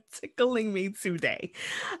 you are tickling me today.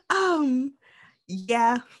 Um,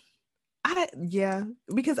 yeah, yeah,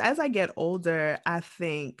 because as I get older, I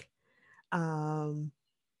think um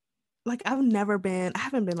like I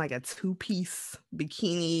haven't been like a two-piece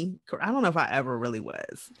bikini. I don't know if I ever really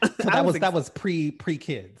was. So I was that was pre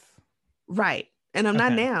kids. right. And I'm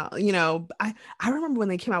not Okay. now, I remember when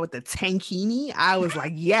they came out with the tankini, I was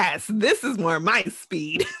like, yes, this is more my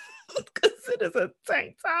speed. Because it is a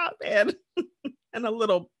tank top and a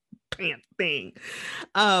little pant thing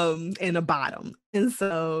in a bottom. And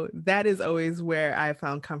so that is always where I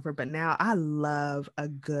found comfort. But now I love a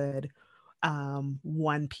good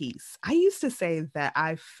one piece. I used to say that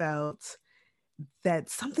I felt that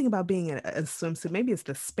something about being in a swimsuit, maybe it's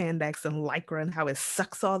the spandex and lycra and how it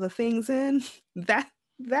sucks all the things in.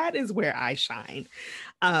 That is where I shine.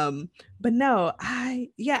 Um, but no, I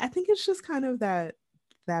think it's just kind of that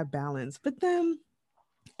balance. But then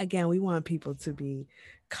again, we want people to be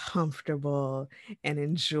comfortable and Mhm.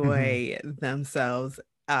 enjoy themselves.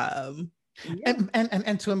 Yeah.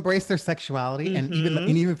 And to embrace their sexuality, and Mm-hmm.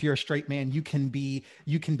 even if you're a straight man, you can be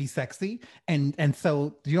sexy, and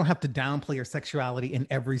so you don't have to downplay your sexuality in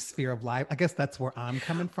every sphere of life. I guess that's where I'm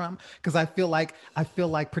coming from, because I feel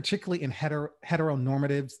like particularly in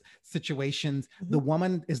heteronormative situations, the Mm-hmm.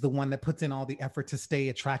 woman is the one that puts in all the effort to stay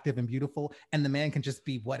attractive and beautiful, and the man can just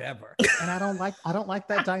be whatever. And I don't like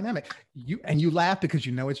that dynamic. You laugh because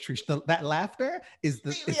you know it's true. That laughter Leave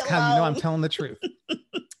me is how you know I'm alone. telling the truth.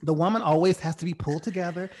 The woman always has to be pulled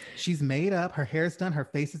together. She's made up, her hair's done, her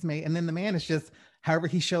face is made, and then the man is just however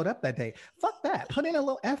he showed up that day. Fuck that. Put in a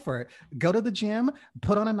little effort. Go to the gym,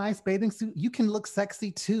 put on a nice bathing suit. You can look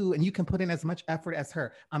sexy too, and you can put in as much effort as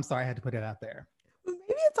her. I'm sorry, I had to put it out there. Maybe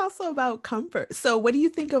it's also about comfort. So, what do you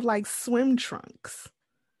think of like swim trunks?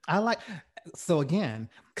 I like, so again,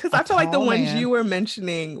 Because a I feel like the tall ones you man. were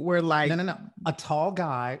mentioning were No, like, no, no. A tall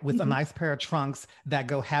guy with a mhm, nice pair of trunks that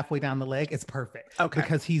go halfway down the leg is perfect, okay.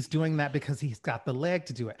 because he's doing that because he's got the leg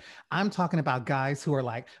to do it. I'm talking about guys who are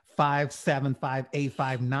like 5'7", 5'8",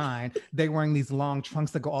 5'9". They're wearing these long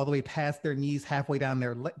trunks that go all the way past their knees, halfway down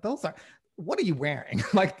their leg. Those are, what are you wearing?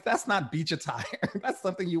 Like, that's not beach attire. That's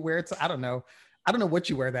something you wear to, I don't know. I don't know what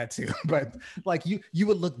you wear that to, but like you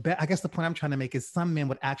would look better. I guess the point I'm trying to make is some men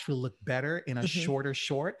would actually look better in a Hmm. shorter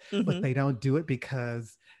short, but Hmm. they don't do it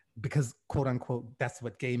because quote unquote that's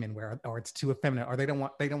what gay men wear, or it's too effeminate, or they don't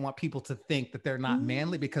want people to think that they're not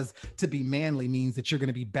manly, Mm. because to be manly means that you're going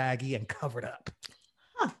to be baggy and covered up.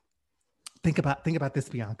 Huh. Think about this,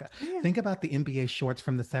 Bianca. Yeah. Think about the NBA shorts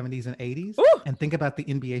from the 70s and 80s, Ooh, and think about the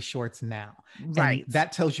NBA shorts now, and right.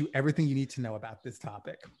 that tells you everything you need to know about this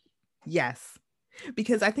topic. Yes.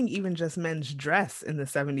 Because I think even just men's dress in the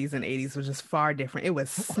 70s and 80s was just far different. It was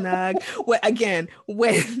snug. Well, again,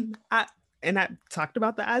 when I talked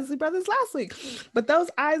about the Isley brothers last week, but those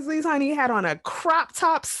Isleys, honey, had on a crop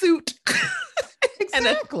top suit and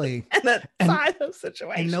a Exactly. and a and tie up and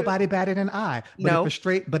situation. nobody batted an eye. No.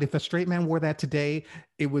 But if a straight man wore that today,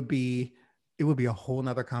 it would be it would be a whole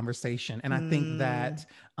nother conversation. And I think Mm, that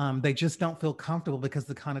they just don't feel comfortable because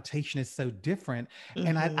the connotation is so different.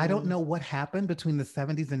 And I don't mm-hmm, know what happened between the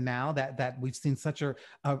 70s and now that we've seen such a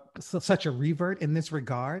revert in this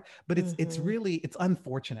regard. But mm-hmm, it's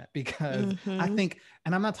unfortunate, because I mm-hmm. think,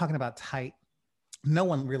 and I'm not talking about tight, no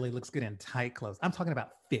one really looks good in tight clothes. I'm talking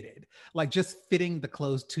about fitted, like just fitting the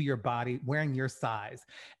clothes to your body, wearing your size.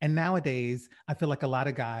 And nowadays, I feel like a lot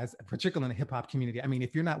of guys, particularly in the hip hop community, I mean,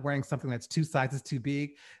 if you're not wearing something that's two sizes too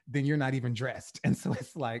big, then you're not even dressed. And so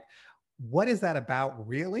it's like, what is that about,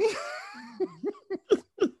 really?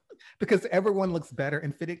 Because everyone looks better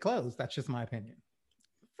in fitted clothes. That's just my opinion.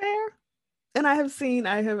 Fair. And I have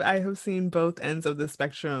seen both ends of the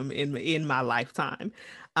spectrum in my lifetime.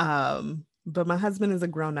 But my husband is a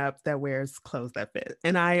grown up that wears clothes that fit,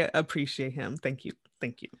 and I appreciate him. Thank you.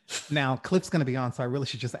 Thank you. Now, Cliff's going to be on, so I really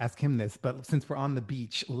should just ask him this. But since we're on the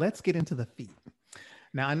beach, let's get into the feet.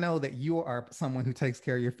 Now, I know that you are someone who takes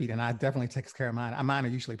care of your feet, and I definitely takes care of mine. Mine are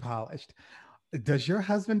usually polished. Does your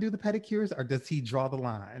husband do the pedicures, or does he draw the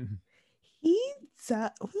line? He's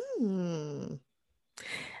hmm.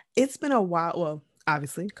 It's been a while. Well,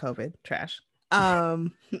 obviously, COVID, trash.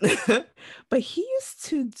 Um, but he used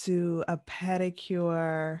to do a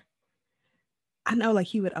pedicure I know, like,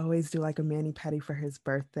 he would always do like a mani-pedi for his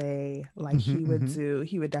birthday. Like, Hmm, hmm.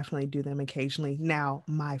 he would definitely do them occasionally. Now,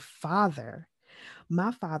 my father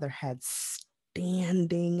had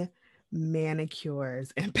standing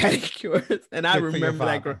manicures and pedicures, and Good for your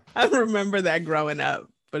father. I remember that growing up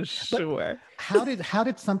for But sure. how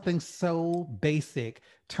did something so basic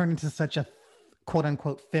turn into such a quote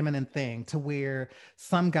unquote feminine thing to where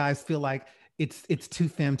some guys feel like it's too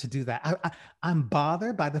femme to do that? I'm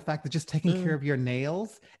bothered by the fact that just taking care Mm. of your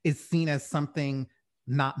nails is seen as something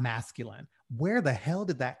not masculine. Where the hell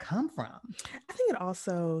did that come from? I think it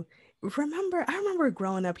also I remember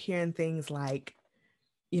growing up hearing things like,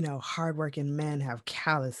 hardworking men have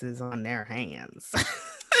calluses on their hands.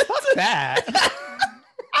 Fuck that.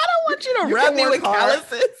 I don't you, want you to you rub can me work with hard.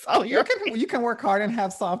 calluses on your hands. You can work hard and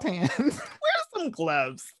have soft hands. Wear some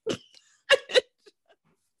gloves.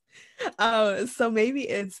 So maybe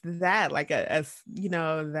it's that, like that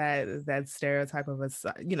stereotype of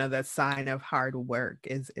that sign of hard work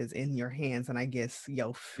is in your hands, and I guess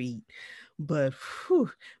your feet. But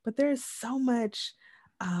but there's so much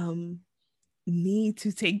um need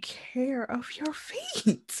to take care of your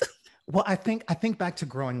feet. Well, I think back to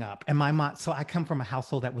growing up and my mom. So I come from a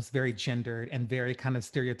household that was very gendered and very kind of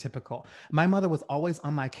stereotypical. My mother was always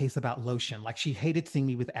on my case about lotion. Like she hated seeing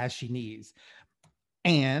me with ashy knees.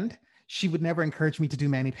 And she would never encourage me to do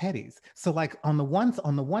mani pedis. So like on the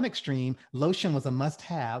one extreme, lotion was a must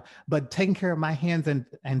have, but taking care of my hands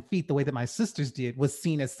and feet the way that my sisters did was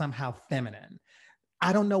seen as somehow feminine.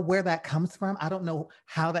 I don't know where that comes from. I don't know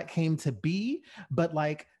how that came to be, but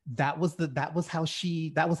like that was how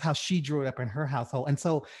she drew it up in her household. And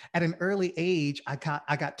so at an early age, I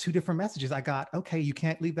got two different messages. I got, okay, you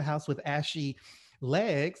can't leave the house with ashy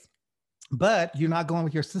legs, but you're not going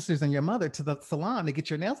with your sisters and your mother to the salon to get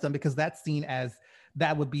your nails done because that's seen as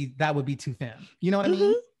that would be too femme. You know what I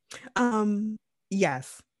Hmm. mean?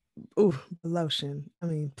 Yes. Ooh, lotion. I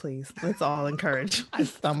mean, please, let's all encourage. I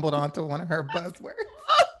stumbled onto one of her buzzwords.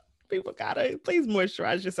 People gotta please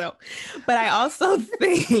moisturize yourself. But I also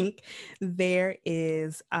think there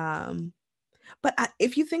is but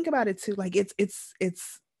if you think about it too, like it's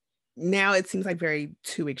now it seems like very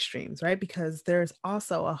two extremes, right? Because there's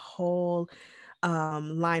also a whole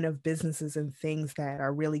line of businesses and things that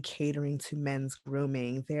are really catering to men's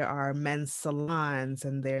grooming. There are men's salons,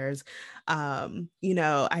 and there's I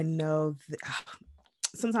know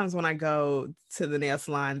sometimes when I go to the nail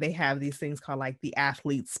salon, they have these things called like the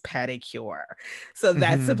athlete's pedicure. So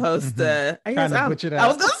that's Mm-hmm, supposed mm-hmm. to, I guess, Trying to butcher it I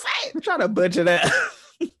was up. gonna say, I'm trying to butcher that.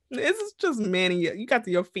 It's just manning you got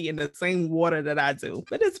your feet in the same water that I do,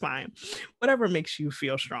 but it's fine. Whatever makes you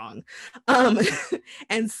feel strong. Um,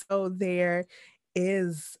 and so there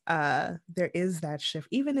is that shift,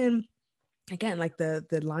 even in, again, like the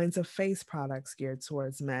lines of face products geared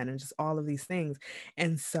towards men and just all of these things.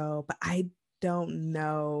 And so, but I don't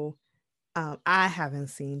know, I haven't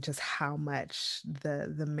seen just how much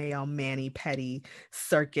the male mani pedi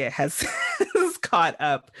circuit has, has caught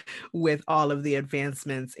up with all of the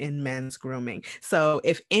advancements in men's grooming. So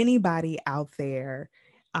if anybody out there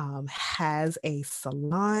has a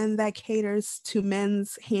salon that caters to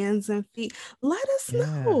men's hands and feet, let us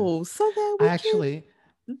Yeah. know so that I we can actually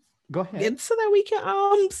go ahead.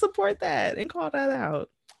 support that and call that out.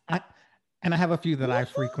 I and I have a few that I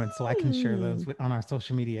frequent, so I can share those Woohoo! on our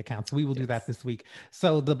social media accounts. We will do that Yes. this week.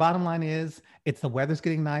 So the bottom line is, it's the weather's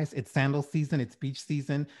getting nice. It's sandal season. It's beach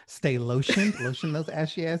season. Stay lotioned, lotion those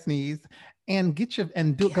ashy ass knees, and go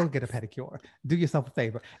get a Yes. pedicure. Do yourself a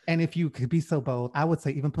favor. And if you could be so bold, I would say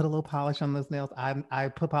even put a little polish on those nails. I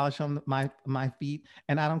put polish on my feet,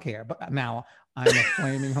 and I don't care. But now I'm a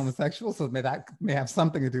flaming homosexual, so that may have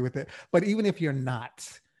something to do with it. But even if you're not,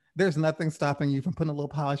 there's nothing stopping you from putting a little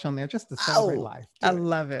polish on there just to celebrate Oh, life. I Do it.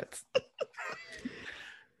 love it.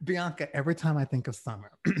 Bianca, every time I think of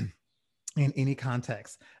summer in any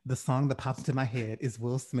context, the song that pops into my head is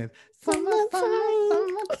Will Smith, Summer, Summer,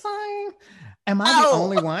 Summertime. Summertime. Am I the Oh,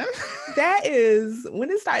 only one? that is when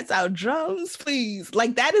it starts out, drums, please.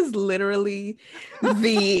 Like, that is literally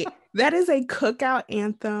that is a cookout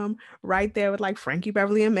anthem right there with like Frankie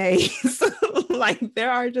Beverly and Maze. Like,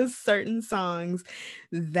 there are just certain songs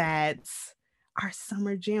that are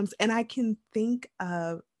summer jams. And I can think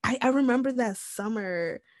of, I remember that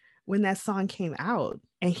summer when that song came out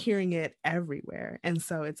and hearing it everywhere. And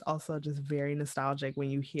so it's also just very nostalgic when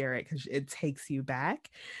you hear it because it takes you back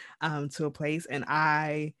to a place. And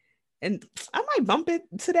I might bump it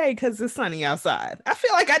today because it's sunny outside. I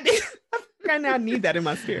feel like I did. I think I now need that in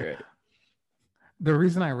my spirit. The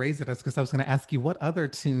reason I raised it is because I was going to ask you what other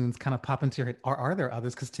tunes kind of pop into your head, or are there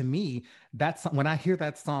others? Because to me, that's when I hear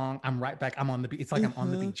that song, I'm right back. I'm on the beach. It's like I'm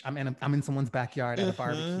on the Mm-hmm. beach. I'm in someone's backyard at a Mm-hmm.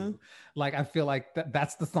 barbecue. Like I feel like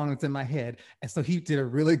that's the song that's in my head. And so he did a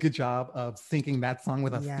really good job of syncing that song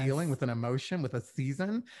with a feeling, Yes. with an emotion, with a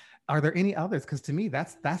season. Are there any others? Because to me,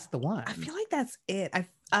 that's the I one. feel like that's it.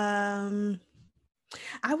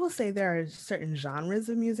 I will say there are certain genres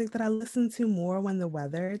of music that I listen to more when the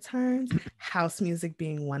weather turns, house music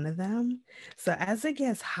being one of them. So as it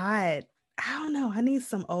gets hot, I don't know, I need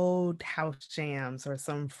some old house jams or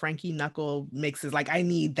some Frankie Knuckle mixes. Like I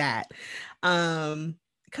need that.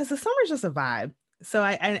 Because the summer's just a vibe. So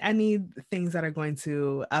I need things that are going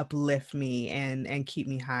to uplift me and keep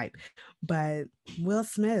me hyped. But Will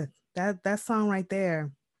Smith, that song right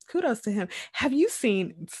there, kudos to him. Have you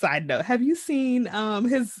seen, side note, have you seen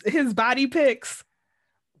his body pics?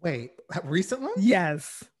 Wait, recently?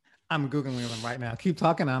 Yes. I'm Googling them right now. Keep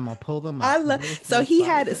talking. I'm going to pull them I up. love Will so Smith he body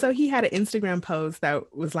had pic. so he had an Instagram post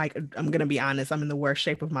that was like, I'm gonna be honest, I'm in the worst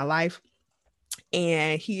shape of my life.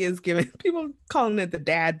 And he is giving people calling it the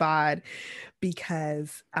dad bod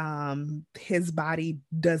because his body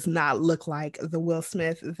does not look like the Will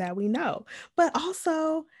Smith that we know. But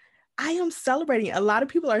also, I am celebrating. A lot of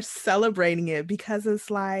people are celebrating it because it's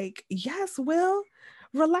like, yes, Will,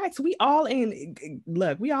 relax. We all in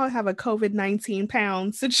look, we all have a COVID-19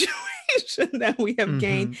 pound situation that we have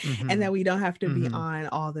gained Mm-hmm, and mm-hmm, that we don't have to be mm-hmm. on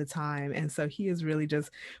all the time. And so he is really just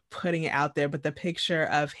putting it out there. But the picture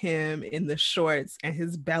of him in the shorts and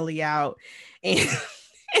his belly out and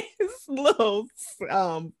his little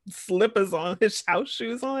slippers on, his house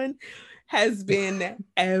shoes on, has been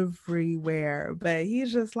everywhere. But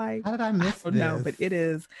he's just like, How did I I miss don't know, this? but it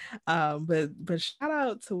is. But shout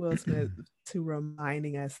out to Will Smith to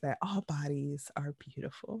reminding us that all bodies are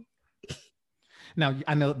beautiful. Now,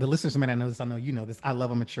 I know the listeners may not know this. I know you know this. I love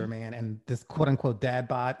a mature man, and this quote unquote dad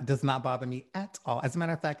bod does not bother me at all. As a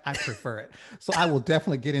matter of fact, I prefer it. So I will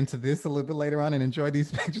definitely get into this a little bit later on and enjoy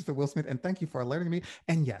these pictures of Will Smith. And thank you for alerting me.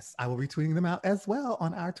 And yes, I will be tweeting them out as well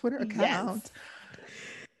on our Twitter Yes, account.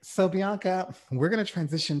 So, Bianca, we're going to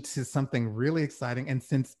transition to something really exciting. And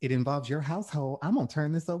since it involves your household, I'm going to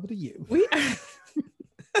turn this over to you. we are.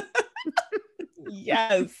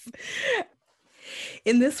 Yes.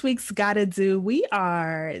 In this week's Gotta Do, we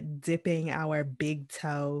are dipping our big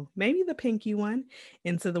toe, maybe the pinky one,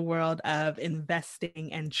 into the world of investing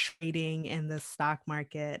and trading in the stock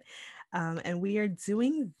market. And we are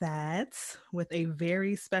doing that with a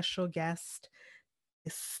very special guest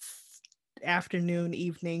this afternoon,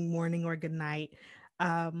 evening, morning, or good night.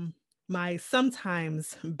 Um, my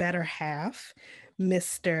sometimes better half,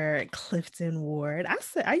 Mr. Clifton Ward. I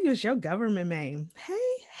said I use your government name. Hey,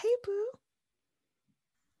 boo.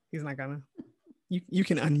 He's not gonna. You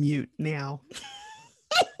can unmute now.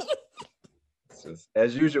 Just,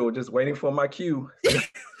 as usual, just waiting for my cue.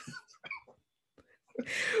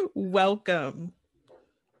 Welcome.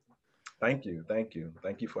 Thank you. Thank you.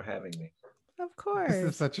 Thank you for having me. Of This is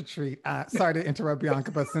course. such a treat. Sorry to interrupt,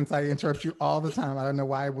 Bianca, but since I interrupt you all the time, I don't know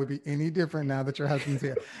why it would be any different now that your husband's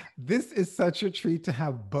here. This is such a treat to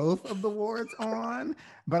have both of the wards on.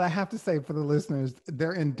 But I have to say, for the listeners,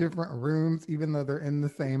 they're in different rooms, even though they're in the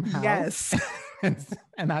same house. Yes. and,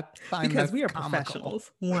 and I find Because that's we are comical.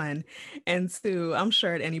 professionals, one. And two, I'm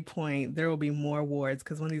sure at any point there will be more awards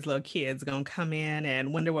because one of these little kids are gonna come in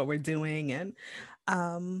and wonder what we're doing. And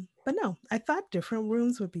but no, I thought different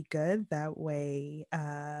rooms would be good. That way,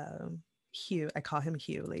 Hugh, I call him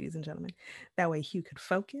Hugh, ladies and gentlemen. That way Hugh could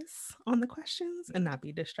focus on the questions and not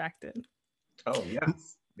be distracted. Oh,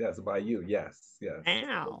 yes. Yes, by you. Yes. Yes. Very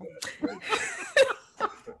Ow. good. Very good.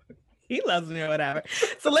 He loves me or whatever.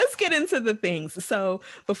 So let's get into the things. So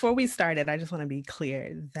before we started, I just want to be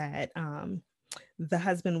clear that the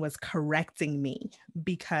husband was correcting me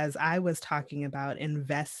because I was talking about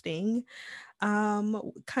investing,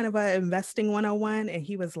 kind of a investing 101. And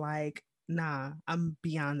he was like, nah, I'm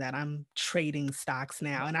beyond that. I'm trading stocks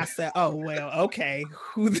now. And I said, oh, well, okay,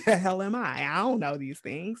 who the hell am I don't know these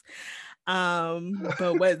things.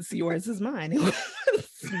 But what's yours is mine.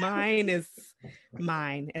 What's mine is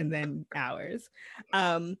mine and then ours.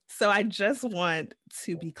 So I just want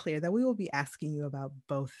to be clear that we will be asking you about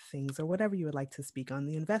both things or whatever you would like to speak on: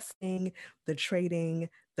 the investing, the trading,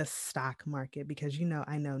 the stock market, because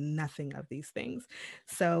I know nothing of these things.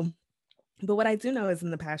 So, but what I do know is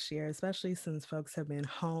in the past year, especially since folks have been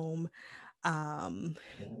home, um,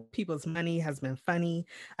 people's money has been funny.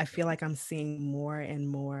 I feel like I'm seeing more and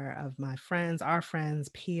more of my friends, our friends,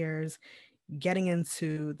 peers getting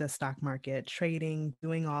into the stock market, trading,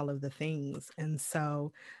 doing all of the things. And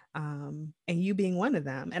so, and you being one of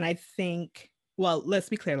them. And I think Well, let's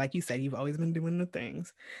be clear. Like you said, you've always been doing the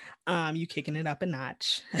things. You kicking it up a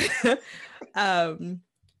notch. um,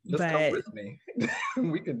 Just come but with me.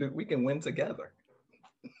 We can win together.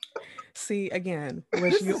 see, again,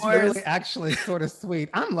 what's This is really yours? actually sort of sweet.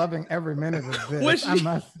 I'm loving every minute of this. What's I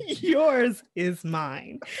must. yours is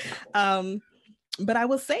mine. Um, but I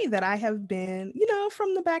will say that I have been,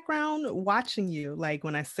 from the background watching you. Like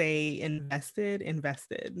when I say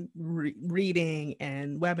invested, reading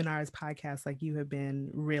and webinars, podcasts, like you have been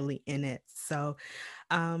really in it. So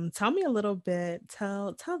tell me a little bit,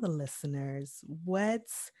 tell the listeners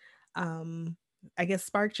what's I guess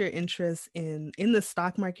sparked your interest in the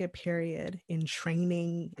stock market period, in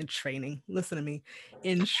training, listen to me,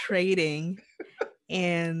 in trading,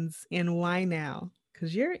 and why now?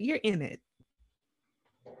 Because you're in it.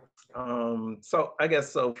 So I guess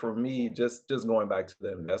so for me, just going back to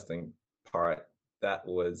the investing part, that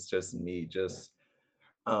was just me just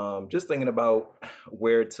thinking about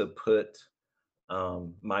where to put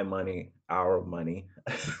my money, our money,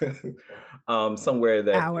 somewhere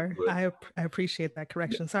that it Hour. would, I appreciate that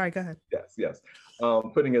correction. Sorry, go ahead. yes,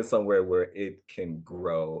 putting it somewhere where it can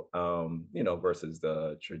grow, versus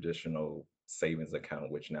the traditional savings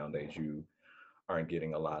account, which nowadays you aren't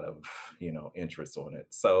getting a lot of, interest on it.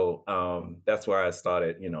 So that's where I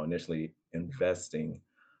started, initially investing.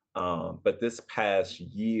 But this past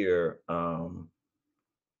year,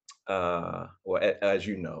 as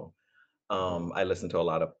you know, I listen to a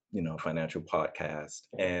lot of financial podcasts,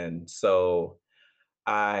 and so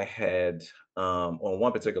I had on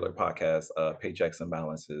one particular podcast, Paychecks and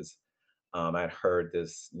Balances. I'd heard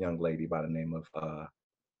this young lady by the name of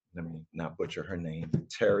let me not butcher her name,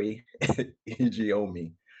 Terry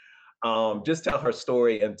Egiomi, just tell her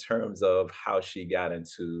story in terms of how she got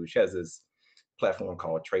into. She has this platform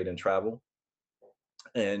called Trade and Travel,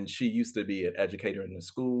 and she used to be an educator in the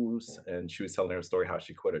schools, and she was telling her story how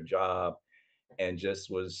she quit her job and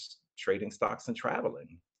just was trading stocks and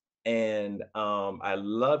traveling. And I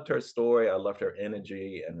loved her story. I loved her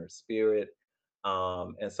energy and her spirit.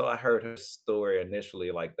 And so I heard her story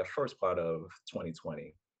initially, like the first part of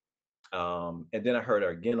 2020. And then I heard her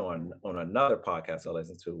again on another podcast I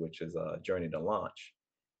listened to, which is Journey to Launch.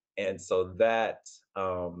 And so that,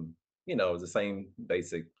 was the same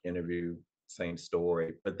basic interview, same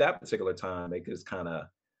story. But that particular time, it just kind of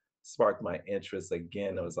sparked my interest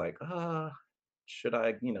again. I was like, should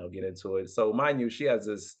I, get into it? So mind you, she has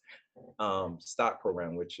this stock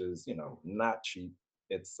program, which is, not cheap.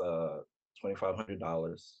 It's $2,500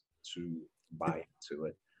 to Did, buy into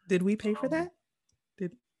it. did we pay for Um, that?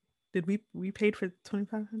 Did did we paid for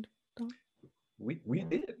 $2,500? we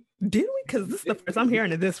did. Did we? Because We this is the did. first I'm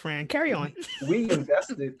hearing of this, friend. Carry on. We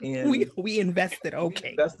invested in We invested. we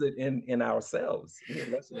Okay. invested in ourselves. We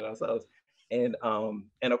invested in ourselves. And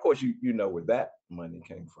of course you know where that money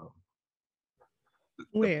came from. The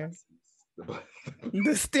Where? blessings. The,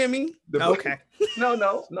 The STEMI? the Okay. no,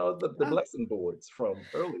 the Oh, blessing boards from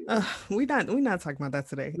earlier. we not talking about that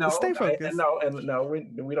today. No, Stay focused.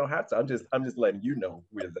 we don't have to. I'm just letting you know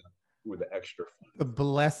we're the extra The funds.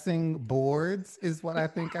 blessing boards is what I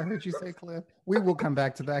think I heard you say, Cliff. We will come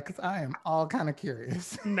back to that because I am all kind of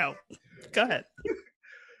curious. No. Go ahead.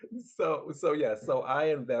 So I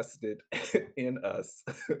invested in us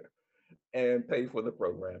and paid for the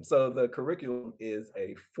program. So the curriculum is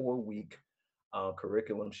a 4-week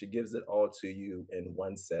curriculum. She gives it all to you in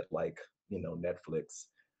one set, like Netflix,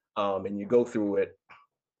 and you go through it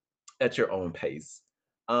at your own pace.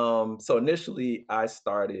 So initially, I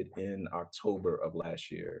started in October of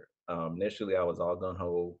last year. Initially, I was all gun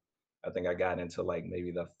ho. I think I got into like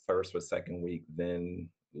maybe the first or second week. Then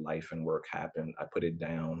life and work happened. I put it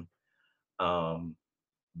down. Um,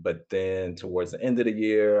 but then towards the end of the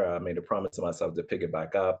year, I made a promise to myself to pick it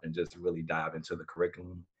back up and just really dive into the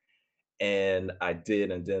curriculum. And I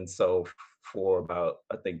did. And then so for about,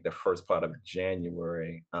 I think the first part of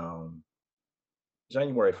February,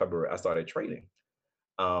 I started trading.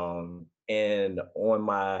 And on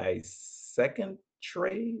my second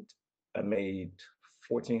trade, I made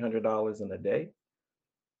 $1,400 in a day.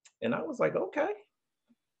 And I was like, okay,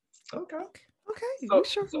 okay. Okay. Okay. We So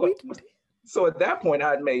sure so we so at that point,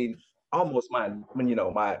 I'd made almost my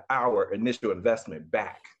our initial investment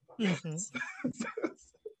back. mm-hmm.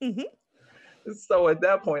 Mm-hmm. So at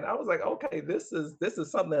that point, I was like, okay, this is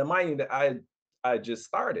something in mind that I just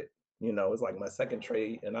started. It's like my second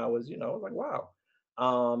trade, and I was like, wow.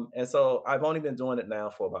 And so I've only been doing it now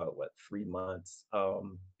for about 3 months.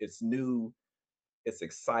 It's new, it's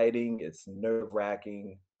exciting, it's nerve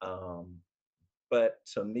wracking, but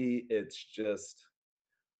to me, it's just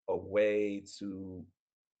a way to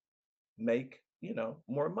make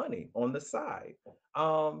more money on the side.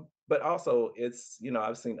 But also it's,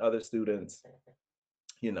 I've seen other students,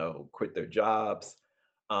 quit their jobs,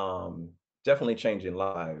 um, definitely changing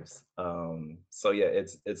lives. So yeah,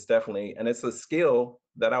 it's definitely, and it's a skill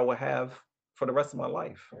that I will have for the rest of my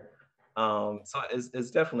life. So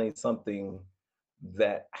it's definitely something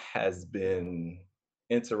that has been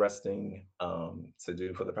interesting to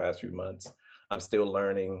do for the past few months. I'm still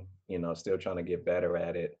learning, still trying to get better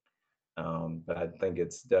at it. But I think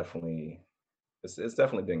it's definitely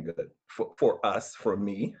been good for us, for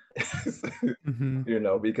me,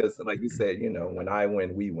 Mm-hmm. because like you said, when I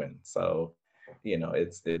win, we win. So,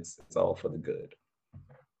 it's all for the good.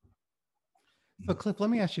 So, Cliff, let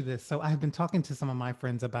me ask you this. So, I have been talking to some of my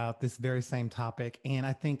friends about this very same topic. And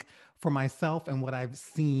I think for myself and what I've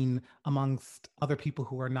seen amongst other people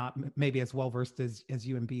who are not maybe as well versed as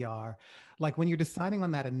you and B are, like when you're deciding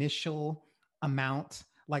on that initial amount,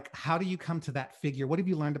 like how do you come to that figure? What have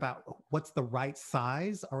you learned about what's the right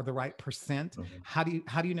size or the right percent? Mhm. How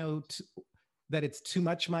do you know that it's too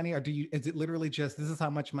much money, or is it literally just this is how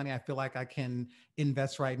much money I feel like I can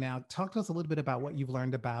invest right now? Talk to us a little bit about what you've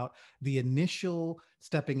learned about the initial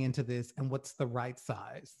stepping into this and what's the right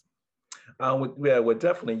size. Yeah, well,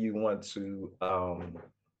 definitely you want to,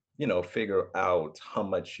 figure out how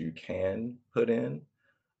much you can put in.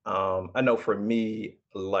 I know for me,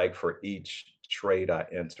 like for each trade I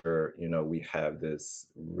enter, we have this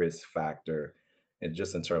risk factor, and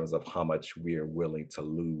just in terms of how much we are willing to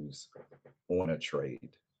lose on a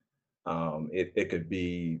trade. It could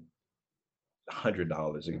be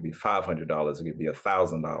 $100, it could be $500, it could be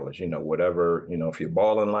 $1,000, whatever, if you're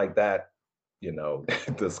balling like that,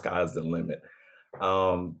 the sky's the limit.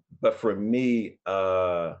 But for me,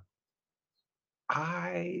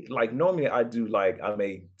 I like normally I do like I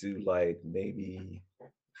may do like maybe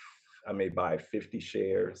I may buy 50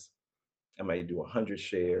 shares, I may do 100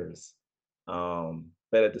 shares.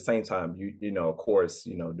 But at the same time, of course,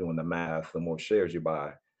 doing the math, the more shares you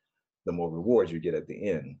buy, the more rewards you get at the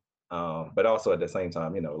end. But also at the same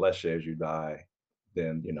time, less shares you buy,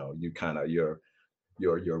 then you kind of your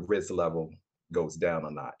risk level goes down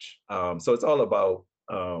a notch. So it's all about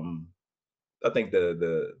I think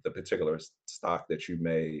the particular stock that you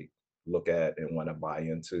may look at and want to buy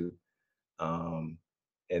into, um,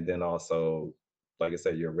 and then also, like I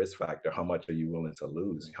said, your risk factor. How much are you willing to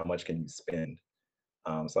lose? How much can you spend?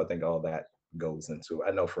 So I think all that goes into.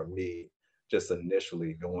 I know for me, just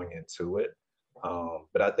initially going into it,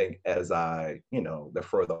 but I think as the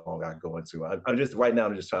further along I go into, I'm just right now.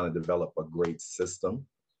 I'm just trying to develop a great system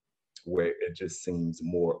where it just seems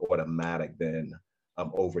more automatic than I'm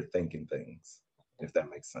overthinking things, if that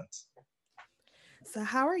makes sense. So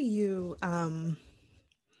how are you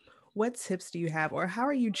what tips do you have, or how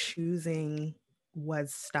are you choosing what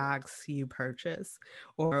stocks you purchase,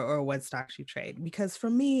 or what stocks you trade? Because for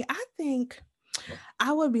me, I think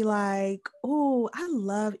I would be like, oh, I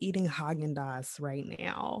love eating Haagen-Dazs right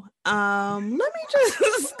now. Let me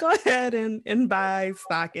just go ahead and buy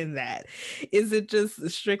stock in that. Is it just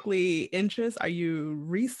strictly interest? Are you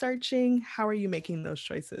researching? How are you making those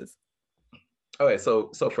choices? Okay,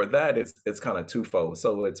 so for that, it's kind of twofold.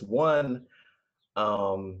 So it's one,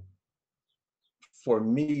 um, for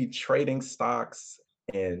me, trading stocks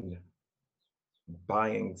and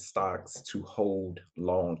buying stocks to hold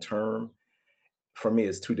long term, for me,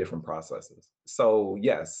 is two different processes. So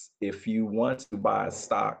yes, if you want to buy a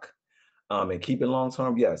stock and keep it long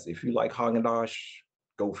term, yes. If you like Haagen Dazs,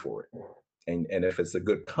 go for it. And if it's a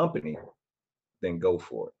good company, then go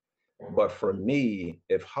for it. But for me,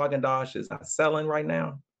 if Haagen Dazs is not selling right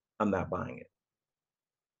now, I'm not buying it.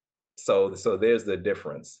 So there's the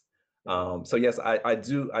difference. So yes, I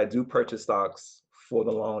do purchase stocks for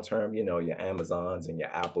the long term. Your Amazons and your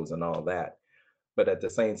Apples and all that. But at the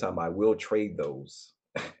same time, I will trade those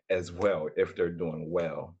as well if they're doing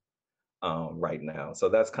well right now. So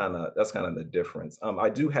that's kind of the difference. I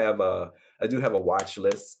do have a watch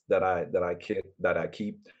list that I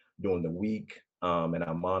keep during the week, and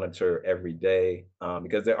I monitor every day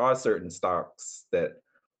because there are certain stocks that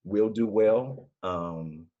will do well,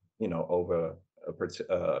 over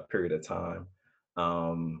period of time.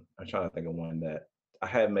 I'm trying to think of one that I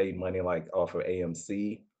have made money like off of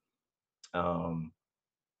AMC. Um,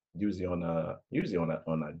 usually on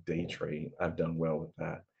a day trade. I've done well with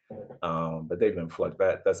that. But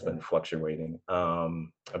that's been fluctuating.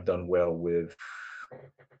 I've done well with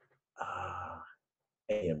uh,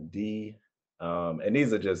 AMD, and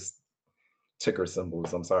these are just ticker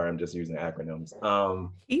symbols. I'm sorry, I'm just using acronyms.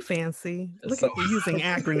 He fancy. Look So at you using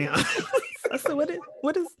acronyms. So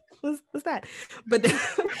what's that? But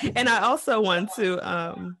and I also want to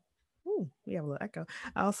Oh, we have a little echo.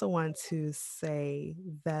 I also want to say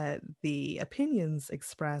that the opinions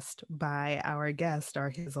expressed by our guest are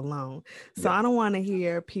his alone. So I Yes, don't want to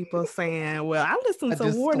hear people saying, well, I listened A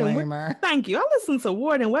to Ward and disclaimer. thank you. I listened to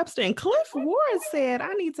Ward and Webster and Cliff Ward said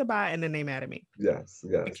I need to buy, and then they mad at me. yes,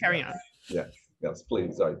 But yes, carry yes, on. yes, yes.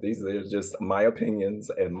 Please, these are just my opinions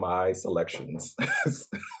and my selections.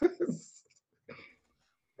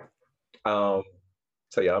 um,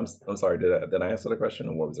 so yeah, I'm sorry. Did I answer the question,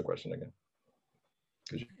 or what was the question again?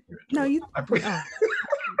 'Cause you No, interrupted. you. Oh,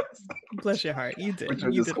 bless your heart. You did. What's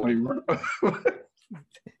your You did. disclaimer?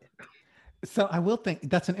 So I will think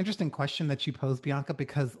that's an interesting question that you posed, Bianca,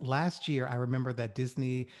 because last year I remember that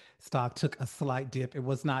Disney stock took a slight dip. It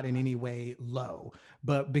was not in any way low,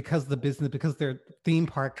 but because their theme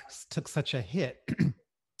parks took such a hit,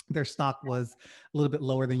 their stock was a little bit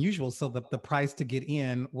lower than usual. So the price to get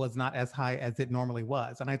in was not as high as it normally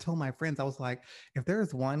was. And I told my friends, I was like, if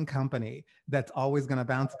there's one company that's always going to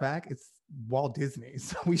bounce back, it's Walt Disney.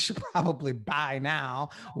 So we should probably buy now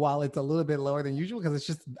while it's a little bit lower than usual, because it's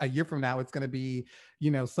just a year from now, it's going to be,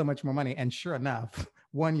 so much more money. And sure enough,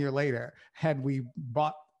 1 year later, had we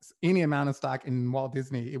bought any amount of stock in Walt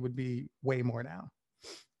Disney, it would be way more now.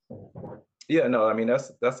 Yeah, no, I mean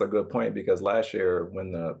that's a good point, because last year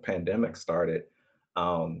when the pandemic started,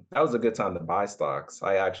 that was a good time to buy stocks.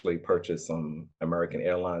 I actually purchased some American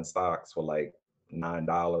Airlines stocks for like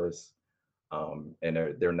 $9, and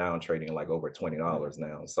they're now trading like over $20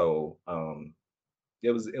 now. So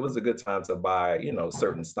it was a good time to buy,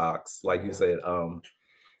 certain stocks, like you said,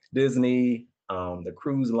 Disney, the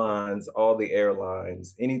cruise lines, all the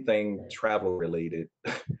airlines, anything travel related.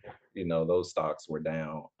 Those stocks were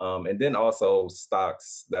down. And then also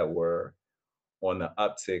stocks that were on the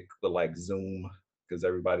uptick, like Zoom, because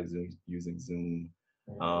everybody's using Zoom.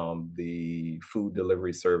 The food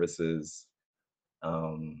delivery services,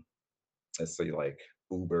 um, let's say like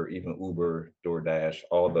Uber, even Uber, DoorDash,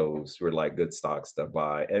 all those were like good stocks to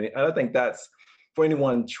buy. And I think that's for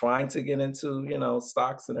anyone trying to get into,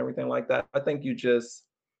 stocks and everything like that. I think you just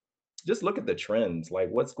look at the trends, like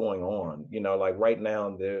what's going on. Like right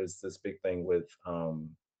now, there's this big thing with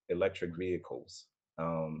electric vehicles,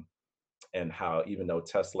 and how even though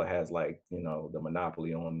Tesla has like the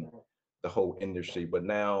monopoly on the whole industry, but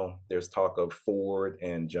now there's talk of Ford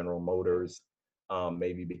and General Motors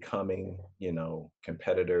maybe becoming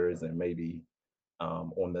competitors, and maybe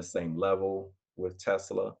on the same level with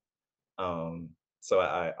Tesla. Um, so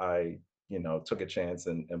I took a chance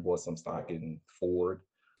and bought some stock in Ford,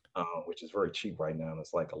 which is very cheap right now.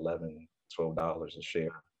 It's like $11-12 a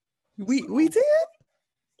share. We So, did.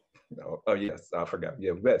 oh yes, I forgot.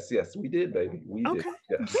 Yeah, yes, we did, baby. We did. Okay.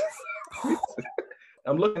 Yes.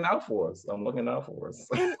 I'm looking out for us. I'm looking out for us.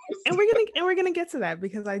 And we're gonna get to that,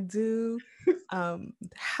 because I do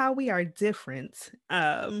how we are different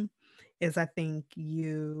is, I think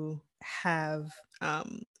you've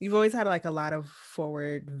always had like a lot of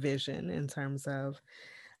forward vision in terms of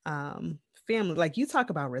family. Like you talk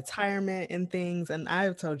about retirement and things, and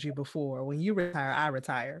I've told you before, when you retire, I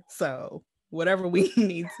retire. So whatever we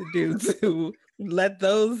need to do to let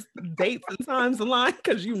those dates and times align,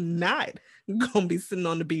 because you're not gonna be sitting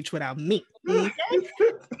on the beach without me. Okay?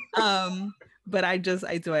 But I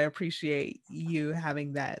appreciate you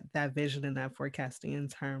having that vision and that forecasting in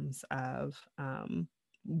terms of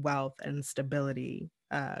wealth and stability.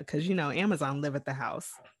 Because Amazon live at the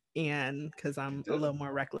house, and because I'm a little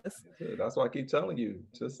more reckless. That's why I keep telling you,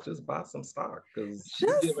 just buy some stock, because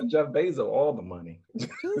you're Just giving Jeff Bezos all the money.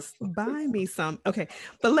 just buy me some. Okay,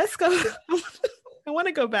 but let's go. I want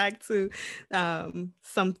to go back to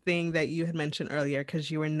something that you had mentioned earlier,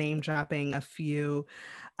 because you were name dropping a few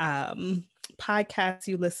podcasts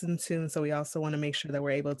you listen to. And so we also want to make sure that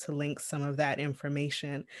we're able to link some of that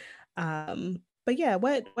information. But yeah,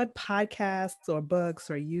 what podcasts or books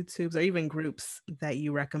or YouTubes or even groups that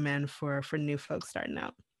you recommend for new folks starting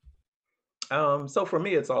out? So for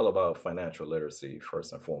me, it's all about financial literacy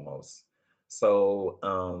first and foremost. So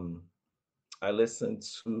I listen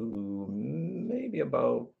to maybe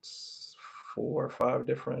about 4 or 5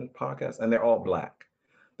 different podcasts, and they're all black.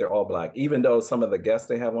 They're all black, even though some of the guests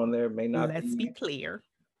they have on there Let's be clear,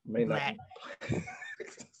 may not black, be.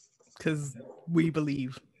 because we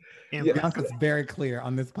believe in Yes. Bianca's very clear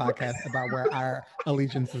on this podcast about where our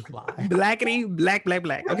allegiances lie. blackity, black, black,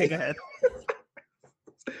 black. Okay, go ahead.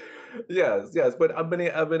 Yes, but I mean,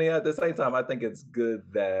 at the same time, I think it's good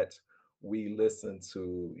that we listen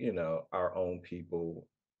to our own people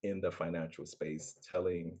in the financial space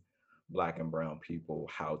telling Black and brown people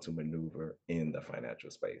how to maneuver in the financial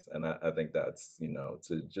space. And I think that's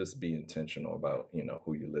to just be intentional about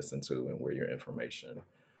who you listen to and where your information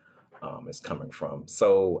is coming from.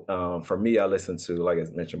 So for me, I listen to, like I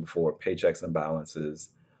mentioned before, Paychecks and Balances,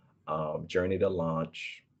 Journey to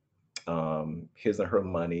Launch, His and Her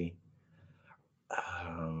Money.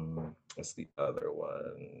 What's the other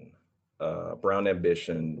one? Brown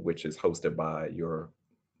Ambition, which is hosted by your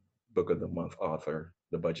Book of the Month author,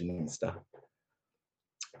 the Budgetnista.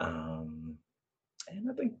 And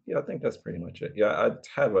I think that's pretty much it. Yeah, I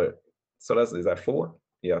have a. So is that four?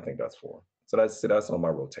 Yeah, I think that's four. So that's on my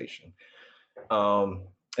rotation. And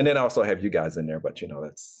then I also have you guys in there, but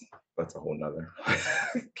that's a whole nother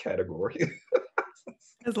category.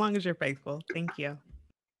 As long as you're faithful. Thank you.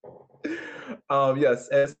 Yes,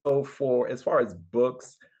 and so for as far as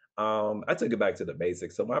books, I took it back to the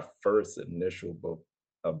basics. So my first initial book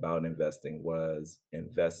about investing was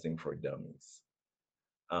Investing for Dummies.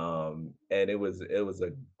 And it was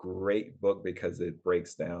a great book because it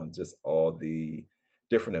breaks down just all the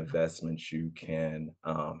different investments you can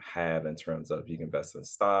have in terms of you can invest in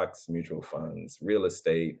stocks, mutual funds, real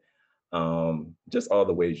estate, just all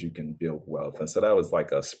the ways you can build wealth. And so that was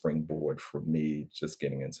like a springboard for me, just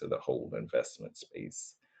getting into the whole investment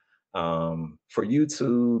space. For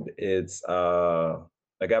YouTube, it's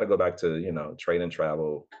I got to go back to Trade and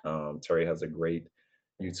Travel. Terry has a great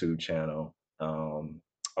YouTube channel.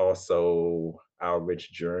 Also, Our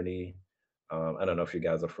Rich Journey. I don't know if you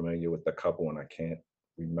guys are familiar with the couple, and I can't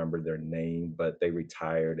remember their name, but they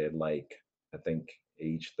retired at like I think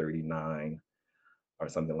age 39 or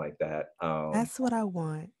something like that. That's what I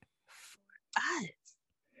want for us.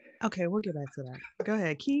 Okay, we'll get back to that. Go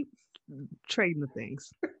ahead. Keep trading the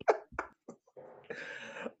things.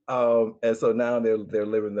 And so now they're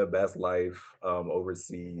living their best life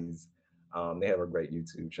overseas. They have a great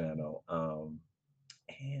YouTube channel,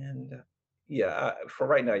 and yeah, for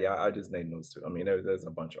right now, yeah, I just named those two. I mean, there's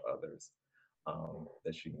a bunch of others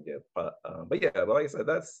that you can get, but yeah, but like I said,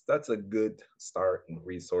 that's a good start in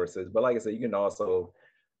resources. But like I said, you can also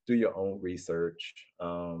do your own research.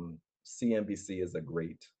 CNBC is a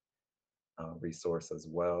great resource as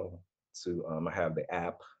well. I have the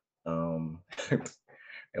app. Um,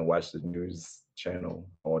 and watch the news channel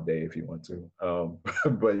all day if you want to.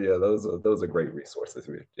 But yeah, those are great resources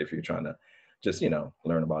if you're trying to just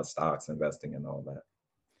learn about stocks, investing, and all that.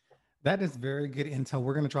 That is very good intel.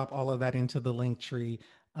 We're going to drop all of that into the link tree.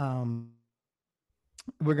 Um,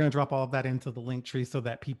 we're going to drop all of that into the link tree so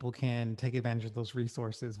that people can take advantage of those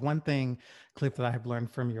resources. One thing, Cliff, that I have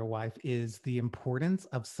learned from your wife is the importance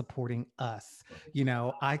of supporting us.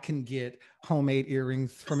 I can get homemade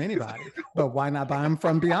earrings from anybody, but why not buy them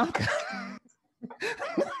from Bianca?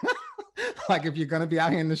 Like, if you're going to be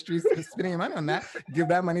out here in the streets spending money on that, give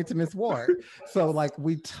that money to Miss Ward. So like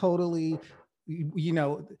we totally,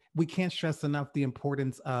 we can't stress enough the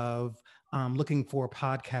importance of looking for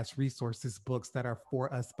podcast resources, books that are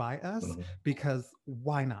for us by us, because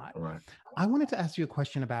why not? Right. I wanted to ask you a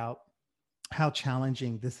question about how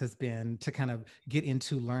challenging this has been to kind of get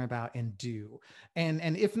into, learn about, and do. And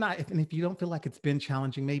if not, if you don't feel like it's been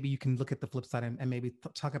challenging, maybe you can look at the flip side and maybe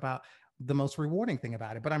talk about the most rewarding thing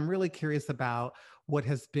about it. But I'm really curious about what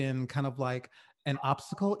has been kind of like an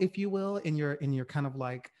obstacle, if you will, in your kind of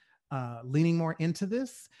like leaning more into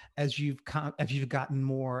this as you've gotten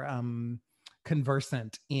more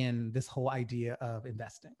conversant in this whole idea of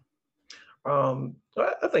investing. I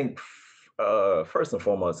think first and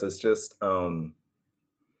foremost, it's just I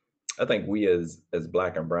think we as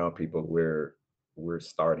Black and Brown people, we're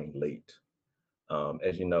starting late.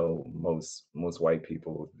 As you know, most white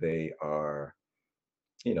people, they are,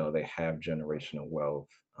 they have generational wealth.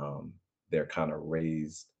 They're kind of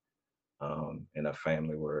raised in a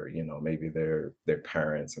family where maybe their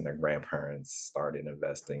parents and their grandparents started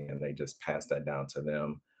investing and they just passed that down to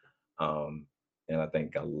them. And I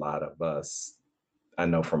think a lot of us, I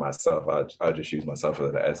know for myself, I'll just use myself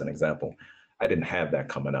as an example. I didn't have that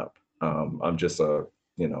coming up. I'm just I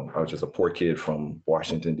was just a poor kid from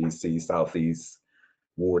Washington, D.C., Southeast,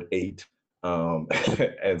 Ward 8.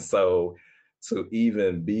 And so to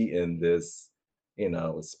even be in this,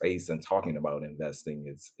 space and talking about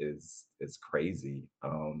investing is crazy.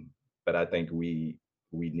 But I think we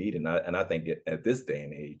need, and I think at this day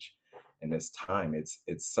and age, in this time,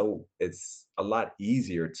 it's a lot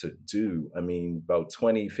easier to do. I mean, about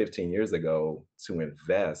 20, 15 years ago, to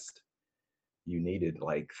invest, you needed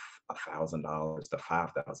like $1,000 to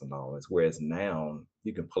 $5,000. Whereas now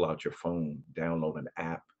you can pull out your phone, download an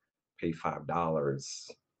app, pay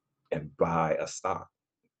 $5 and buy a stock.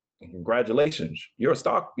 And congratulations, you're a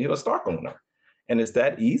stock owner. And it's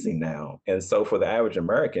that easy now. And so for the average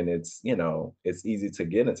American, it's easy to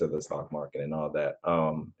get into the stock market and all that.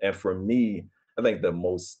 And for me, I think the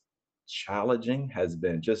most challenging has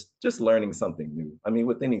been just learning something new. I mean,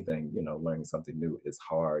 with anything, learning something new is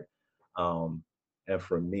hard. Um, and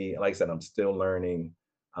for me, like I said, I'm still learning.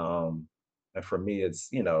 Um, and for me, it's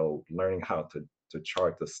learning how to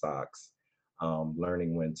chart the stocks,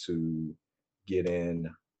 learning when to get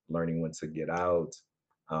in, learning when to get out,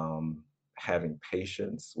 um, having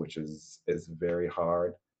patience, which is very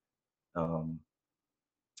hard. Um,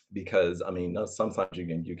 because I mean, sometimes you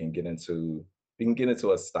can get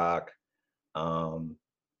into a stock, um,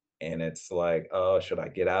 and it's like, oh, should I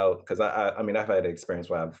get out? Because I mean, I've had experience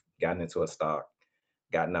where I've gotten into a stock,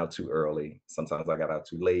 gotten out too early. Sometimes I got out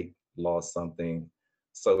too late, lost something.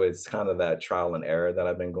 So it's kind of that trial and error that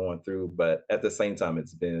I've been going through. But at the same time,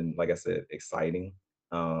 it's been, like I said, exciting,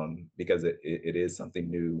 because it is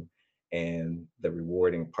something new. And the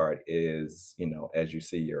rewarding part is, as you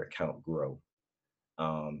see your account grow,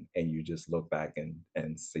 and you just look back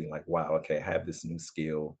and see like, wow, okay, I have this new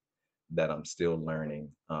skill that I'm still learning.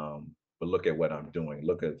 But look at what I'm doing.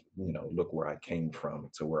 Look where I came from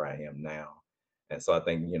to where I am now. And so I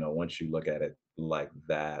think, once you look at it like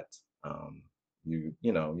that, you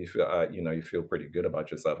feel pretty good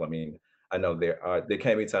about yourself. I mean, I know there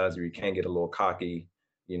can be times where you can get a little cocky,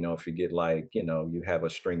 if you get like, you have a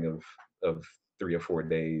string of 3 or 4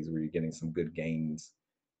 days where you're getting some good gains,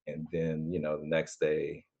 and then the next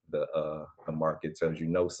day the market tells you,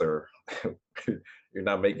 no sir, you're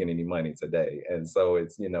not making any money today. And so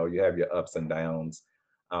it's, you have your ups and downs.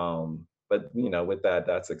 But with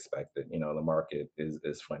that's expected. The market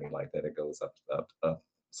is funny like that. It goes up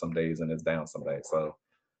some days and it's down some days. So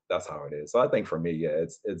that's how it is. So I think for me, yeah,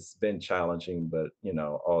 it's been challenging, but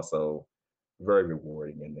also very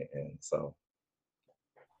rewarding in the end. So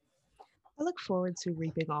I look forward to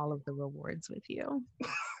reaping all of the rewards with you.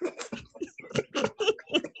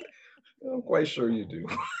 I'm quite sure you do.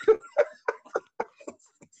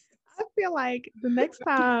 I feel like the next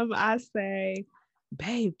time I say,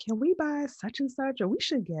 babe, can we buy such and such, or we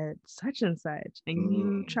should get such and such, and you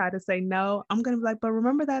Mm. try to say no, I'm going to be like, but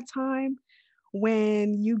remember that time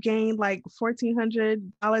when you gained like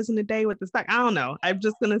 $1,400 in a day with the stock? I don't know. I'm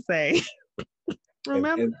just going to say, and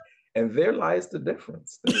remember? and and there lies the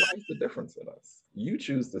difference. There lies the difference in us. You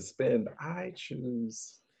choose to spend, I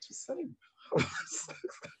choose to save.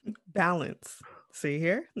 Balance. See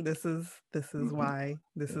here? This is Mhm, why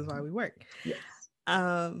mhm. we work. Yes.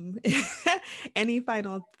 Um any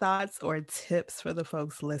final thoughts or tips for the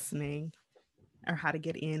folks listening, or how to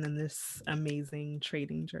get in this amazing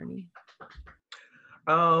trading journey?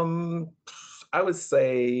 Um, I would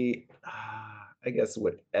say, I guess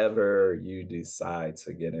whatever you decide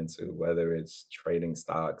to get into, whether it's trading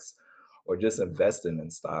stocks or just investing in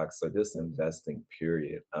stocks or just investing,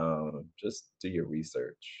 period, just do your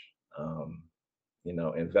research. Um,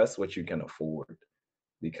 invest what you can afford,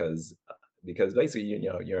 because basically,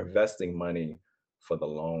 you're investing money for the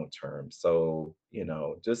long term. So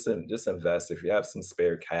just invest. If you have some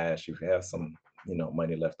spare cash, if you have some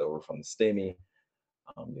money left over from the stimmy,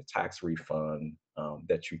 your tax refund,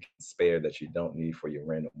 that you can spare, that you don't need for your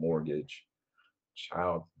rent or mortgage,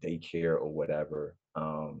 child daycare or whatever,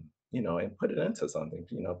 and put it into something.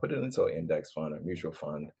 Put it into an index fund or mutual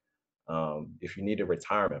fund. If you need a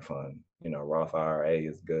retirement fund, Roth IRA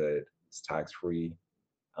is good. It's tax free,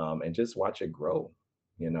 and just watch it grow.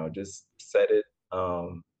 Just set it.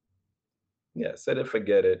 Yeah, set it,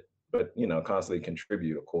 forget it, but constantly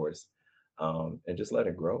contribute, of course, and just let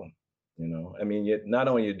it grow. I mean, not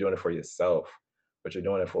only you're doing it for yourself, but you're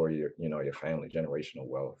doing it for your family, generational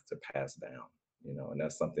wealth to pass down. And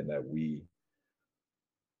that's something that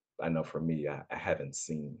I know for me, I haven't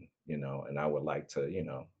seen. And I would like to,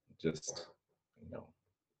 just you know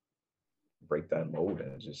break that mold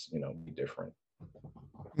and just be different.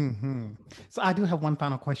 Hmm. So I do have one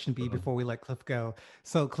final question, B, before we let Cliff go.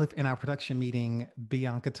 So Cliff, in our production meeting,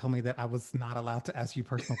 Bianca told me that I was not allowed to ask you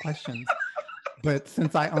personal questions. But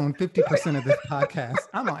since I own 50% of this podcast,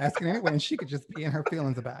 I'm gonna ask it anyway, and she could just be in her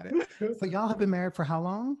feelings about it. So y'all have been married for how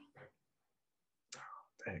long?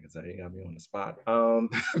 Dang, because you got me on the spot.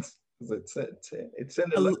 It's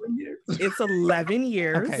in El- 11 years. It's 11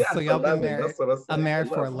 years. Okay, so Yes, y'all been 11. married, That's what I said. married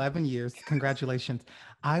for 11. 11 years. Congratulations.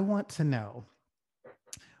 I want to know,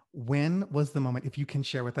 when was the moment, if you can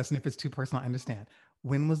share with us, and if it's too personal, I understand.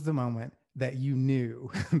 When was the moment that you knew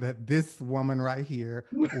that this woman right here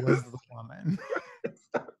was the woman?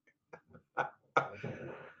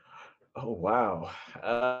 Oh wow.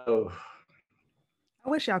 Oh, I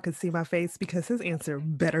wish y'all could see my face because his answer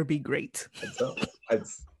better be great. I don't.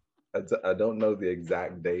 I don't know the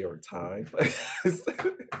exact day or time,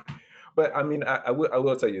 but I mean, I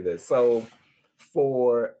will tell you this. So,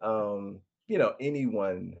 for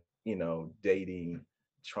anyone dating,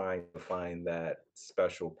 trying to find that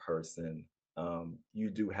special person, you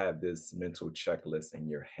do have this mental checklist in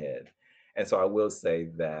your head. And so I will say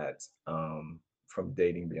that from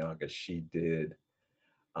dating Bianca, she did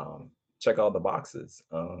um, check all the boxes.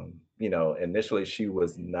 Initially she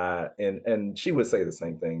was not, and she would say the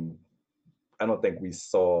same thing. I don't think we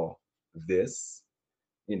saw this,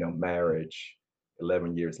 marriage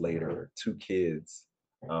 11 years later, 2 kids.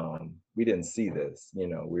 We didn't see this,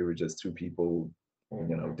 we were just two people,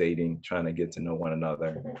 dating, trying to get to know one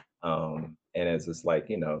another. And it's just like,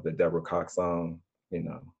 the Deborah Cox song,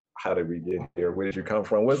 how did we get here? Where did you come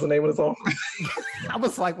from? What's the name of the song? I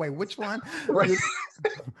was like, wait, which one? Right.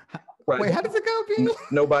 Right. Wait, how does it go, B?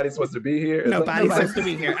 Nobody's supposed to be here. Nobody's supposed to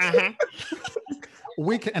be here.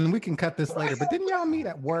 We can cut this later, but didn't y'all meet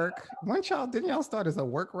at work? Didn't y'all start as a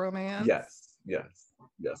work romance? Yes. It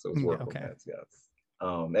was work okay. romance, yes.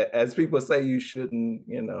 As people say, you shouldn't,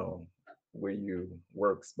 where you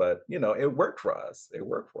works, but it worked for us.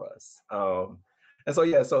 And so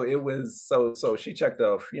it was so she checked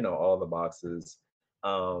off, all the boxes.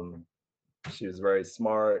 She was very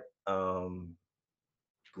smart,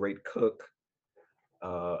 great cook.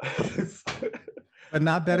 But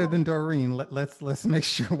not better than Doreen. Let's make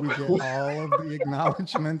sure we get all of the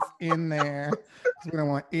acknowledgments in there. We don't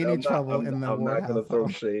want any trouble in the I'm not going to throw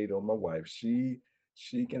household. shade on my wife. She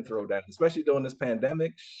can throw down, especially during this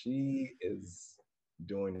pandemic. She is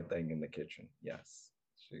doing the thing in the kitchen. Yes,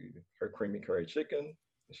 her creamy curry chicken.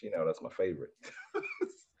 She know that's my favorite.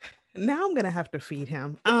 Now I'm gonna have to feed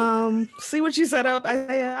him. See what you set up.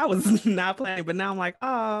 I was not planning, but now I'm like,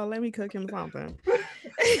 oh, let me cook him something.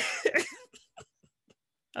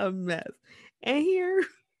 A mess. And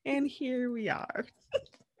here we are.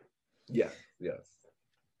 Yes.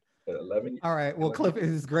 11 years. All right. Well, Cliff, it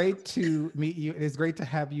is great to meet you. It is great to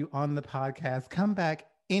have you on the podcast. Come back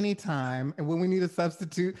anytime. And when we need a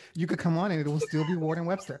substitute, you could come on and it will still be Ward and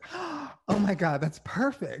Webster. Oh my God, that's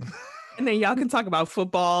perfect. And then y'all can talk about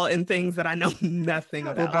football and things that I know nothing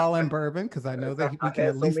about. Football and bourbon, because I know that we can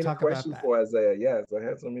at least talk about that. For Isaiah. Yes, I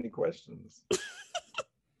had so many questions.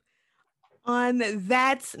 On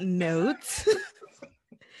that note,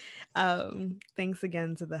 thanks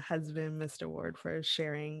again to the husband, Mr. Ward, for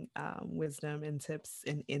sharing wisdom and tips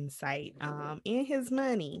and insight and his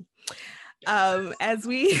money. As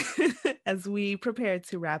we prepare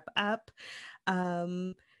to wrap up,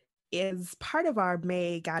 is part of our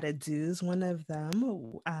May Gotta Do's. One of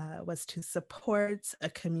them was to support a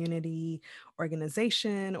community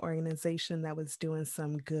organization that was doing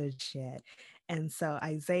some good shit. And so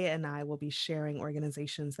Isaiah and I will be sharing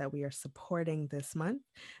organizations that we are supporting this month.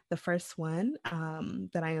 The first one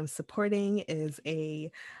that I am supporting is a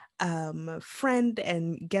friend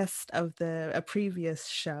and guest of a previous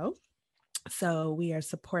show. So we are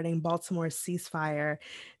supporting Baltimore Ceasefire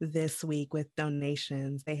this week with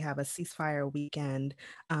donations. They have a ceasefire weekend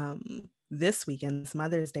this weekend, it's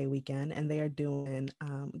Mother's Day weekend, and they are doing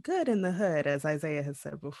good in the hood, as Isaiah has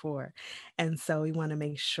said before. And so we want to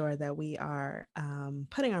make sure that we are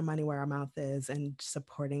putting our money where our mouth is and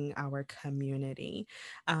supporting our community.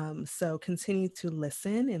 So continue to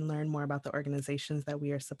listen and learn more about the organizations that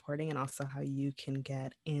we are supporting and also how you can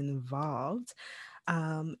get involved.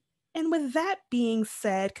 And with that being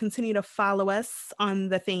said, continue to follow us on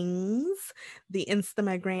the things, the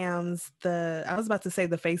Instagrams, I was about to say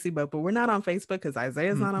the Facebook, but we're not on Facebook because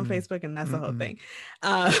Isaiah's not on Facebook, and that's the whole thing.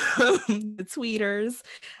 The tweeters,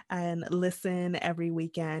 and listen every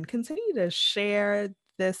weekend. Continue to share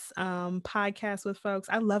this podcast with folks.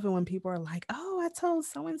 I love it when people are like, oh, I told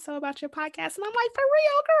so-and-so about your podcast. And I'm like, for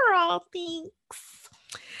real, girl, thanks.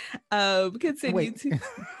 Continue to...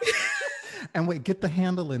 And wait, get the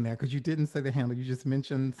handle in there because you didn't say the handle. You just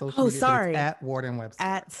mentioned social media. Sorry. At Ward and Webster.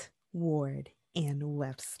 At Ward and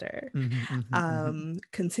Webster.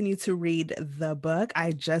 Continue to read the book.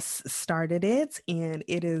 I just started it and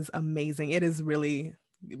it is amazing. It is really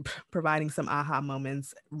providing some aha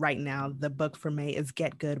moments right now. The book for May is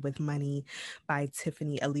Get Good with Money by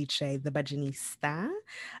Tiffany Aliche, the Budgetnista.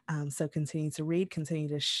 So continue to read, continue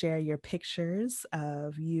to share your pictures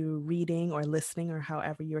of you reading or listening or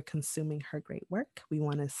however you're consuming her great work. We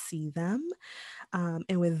want to see them.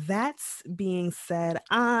 And with that being said,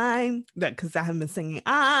 because I haven't been singing,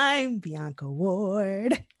 I'm Bianca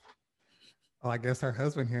Ward. Oh, I guess her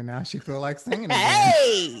husband here now. She feel like singing again.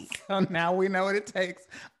 Hey! So now we know what it takes.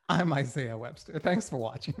 I'm Isaiah Webster. Thanks for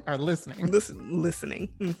watching or listening. Listening.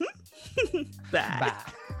 Bye.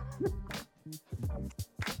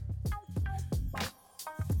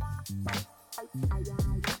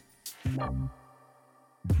 Bye.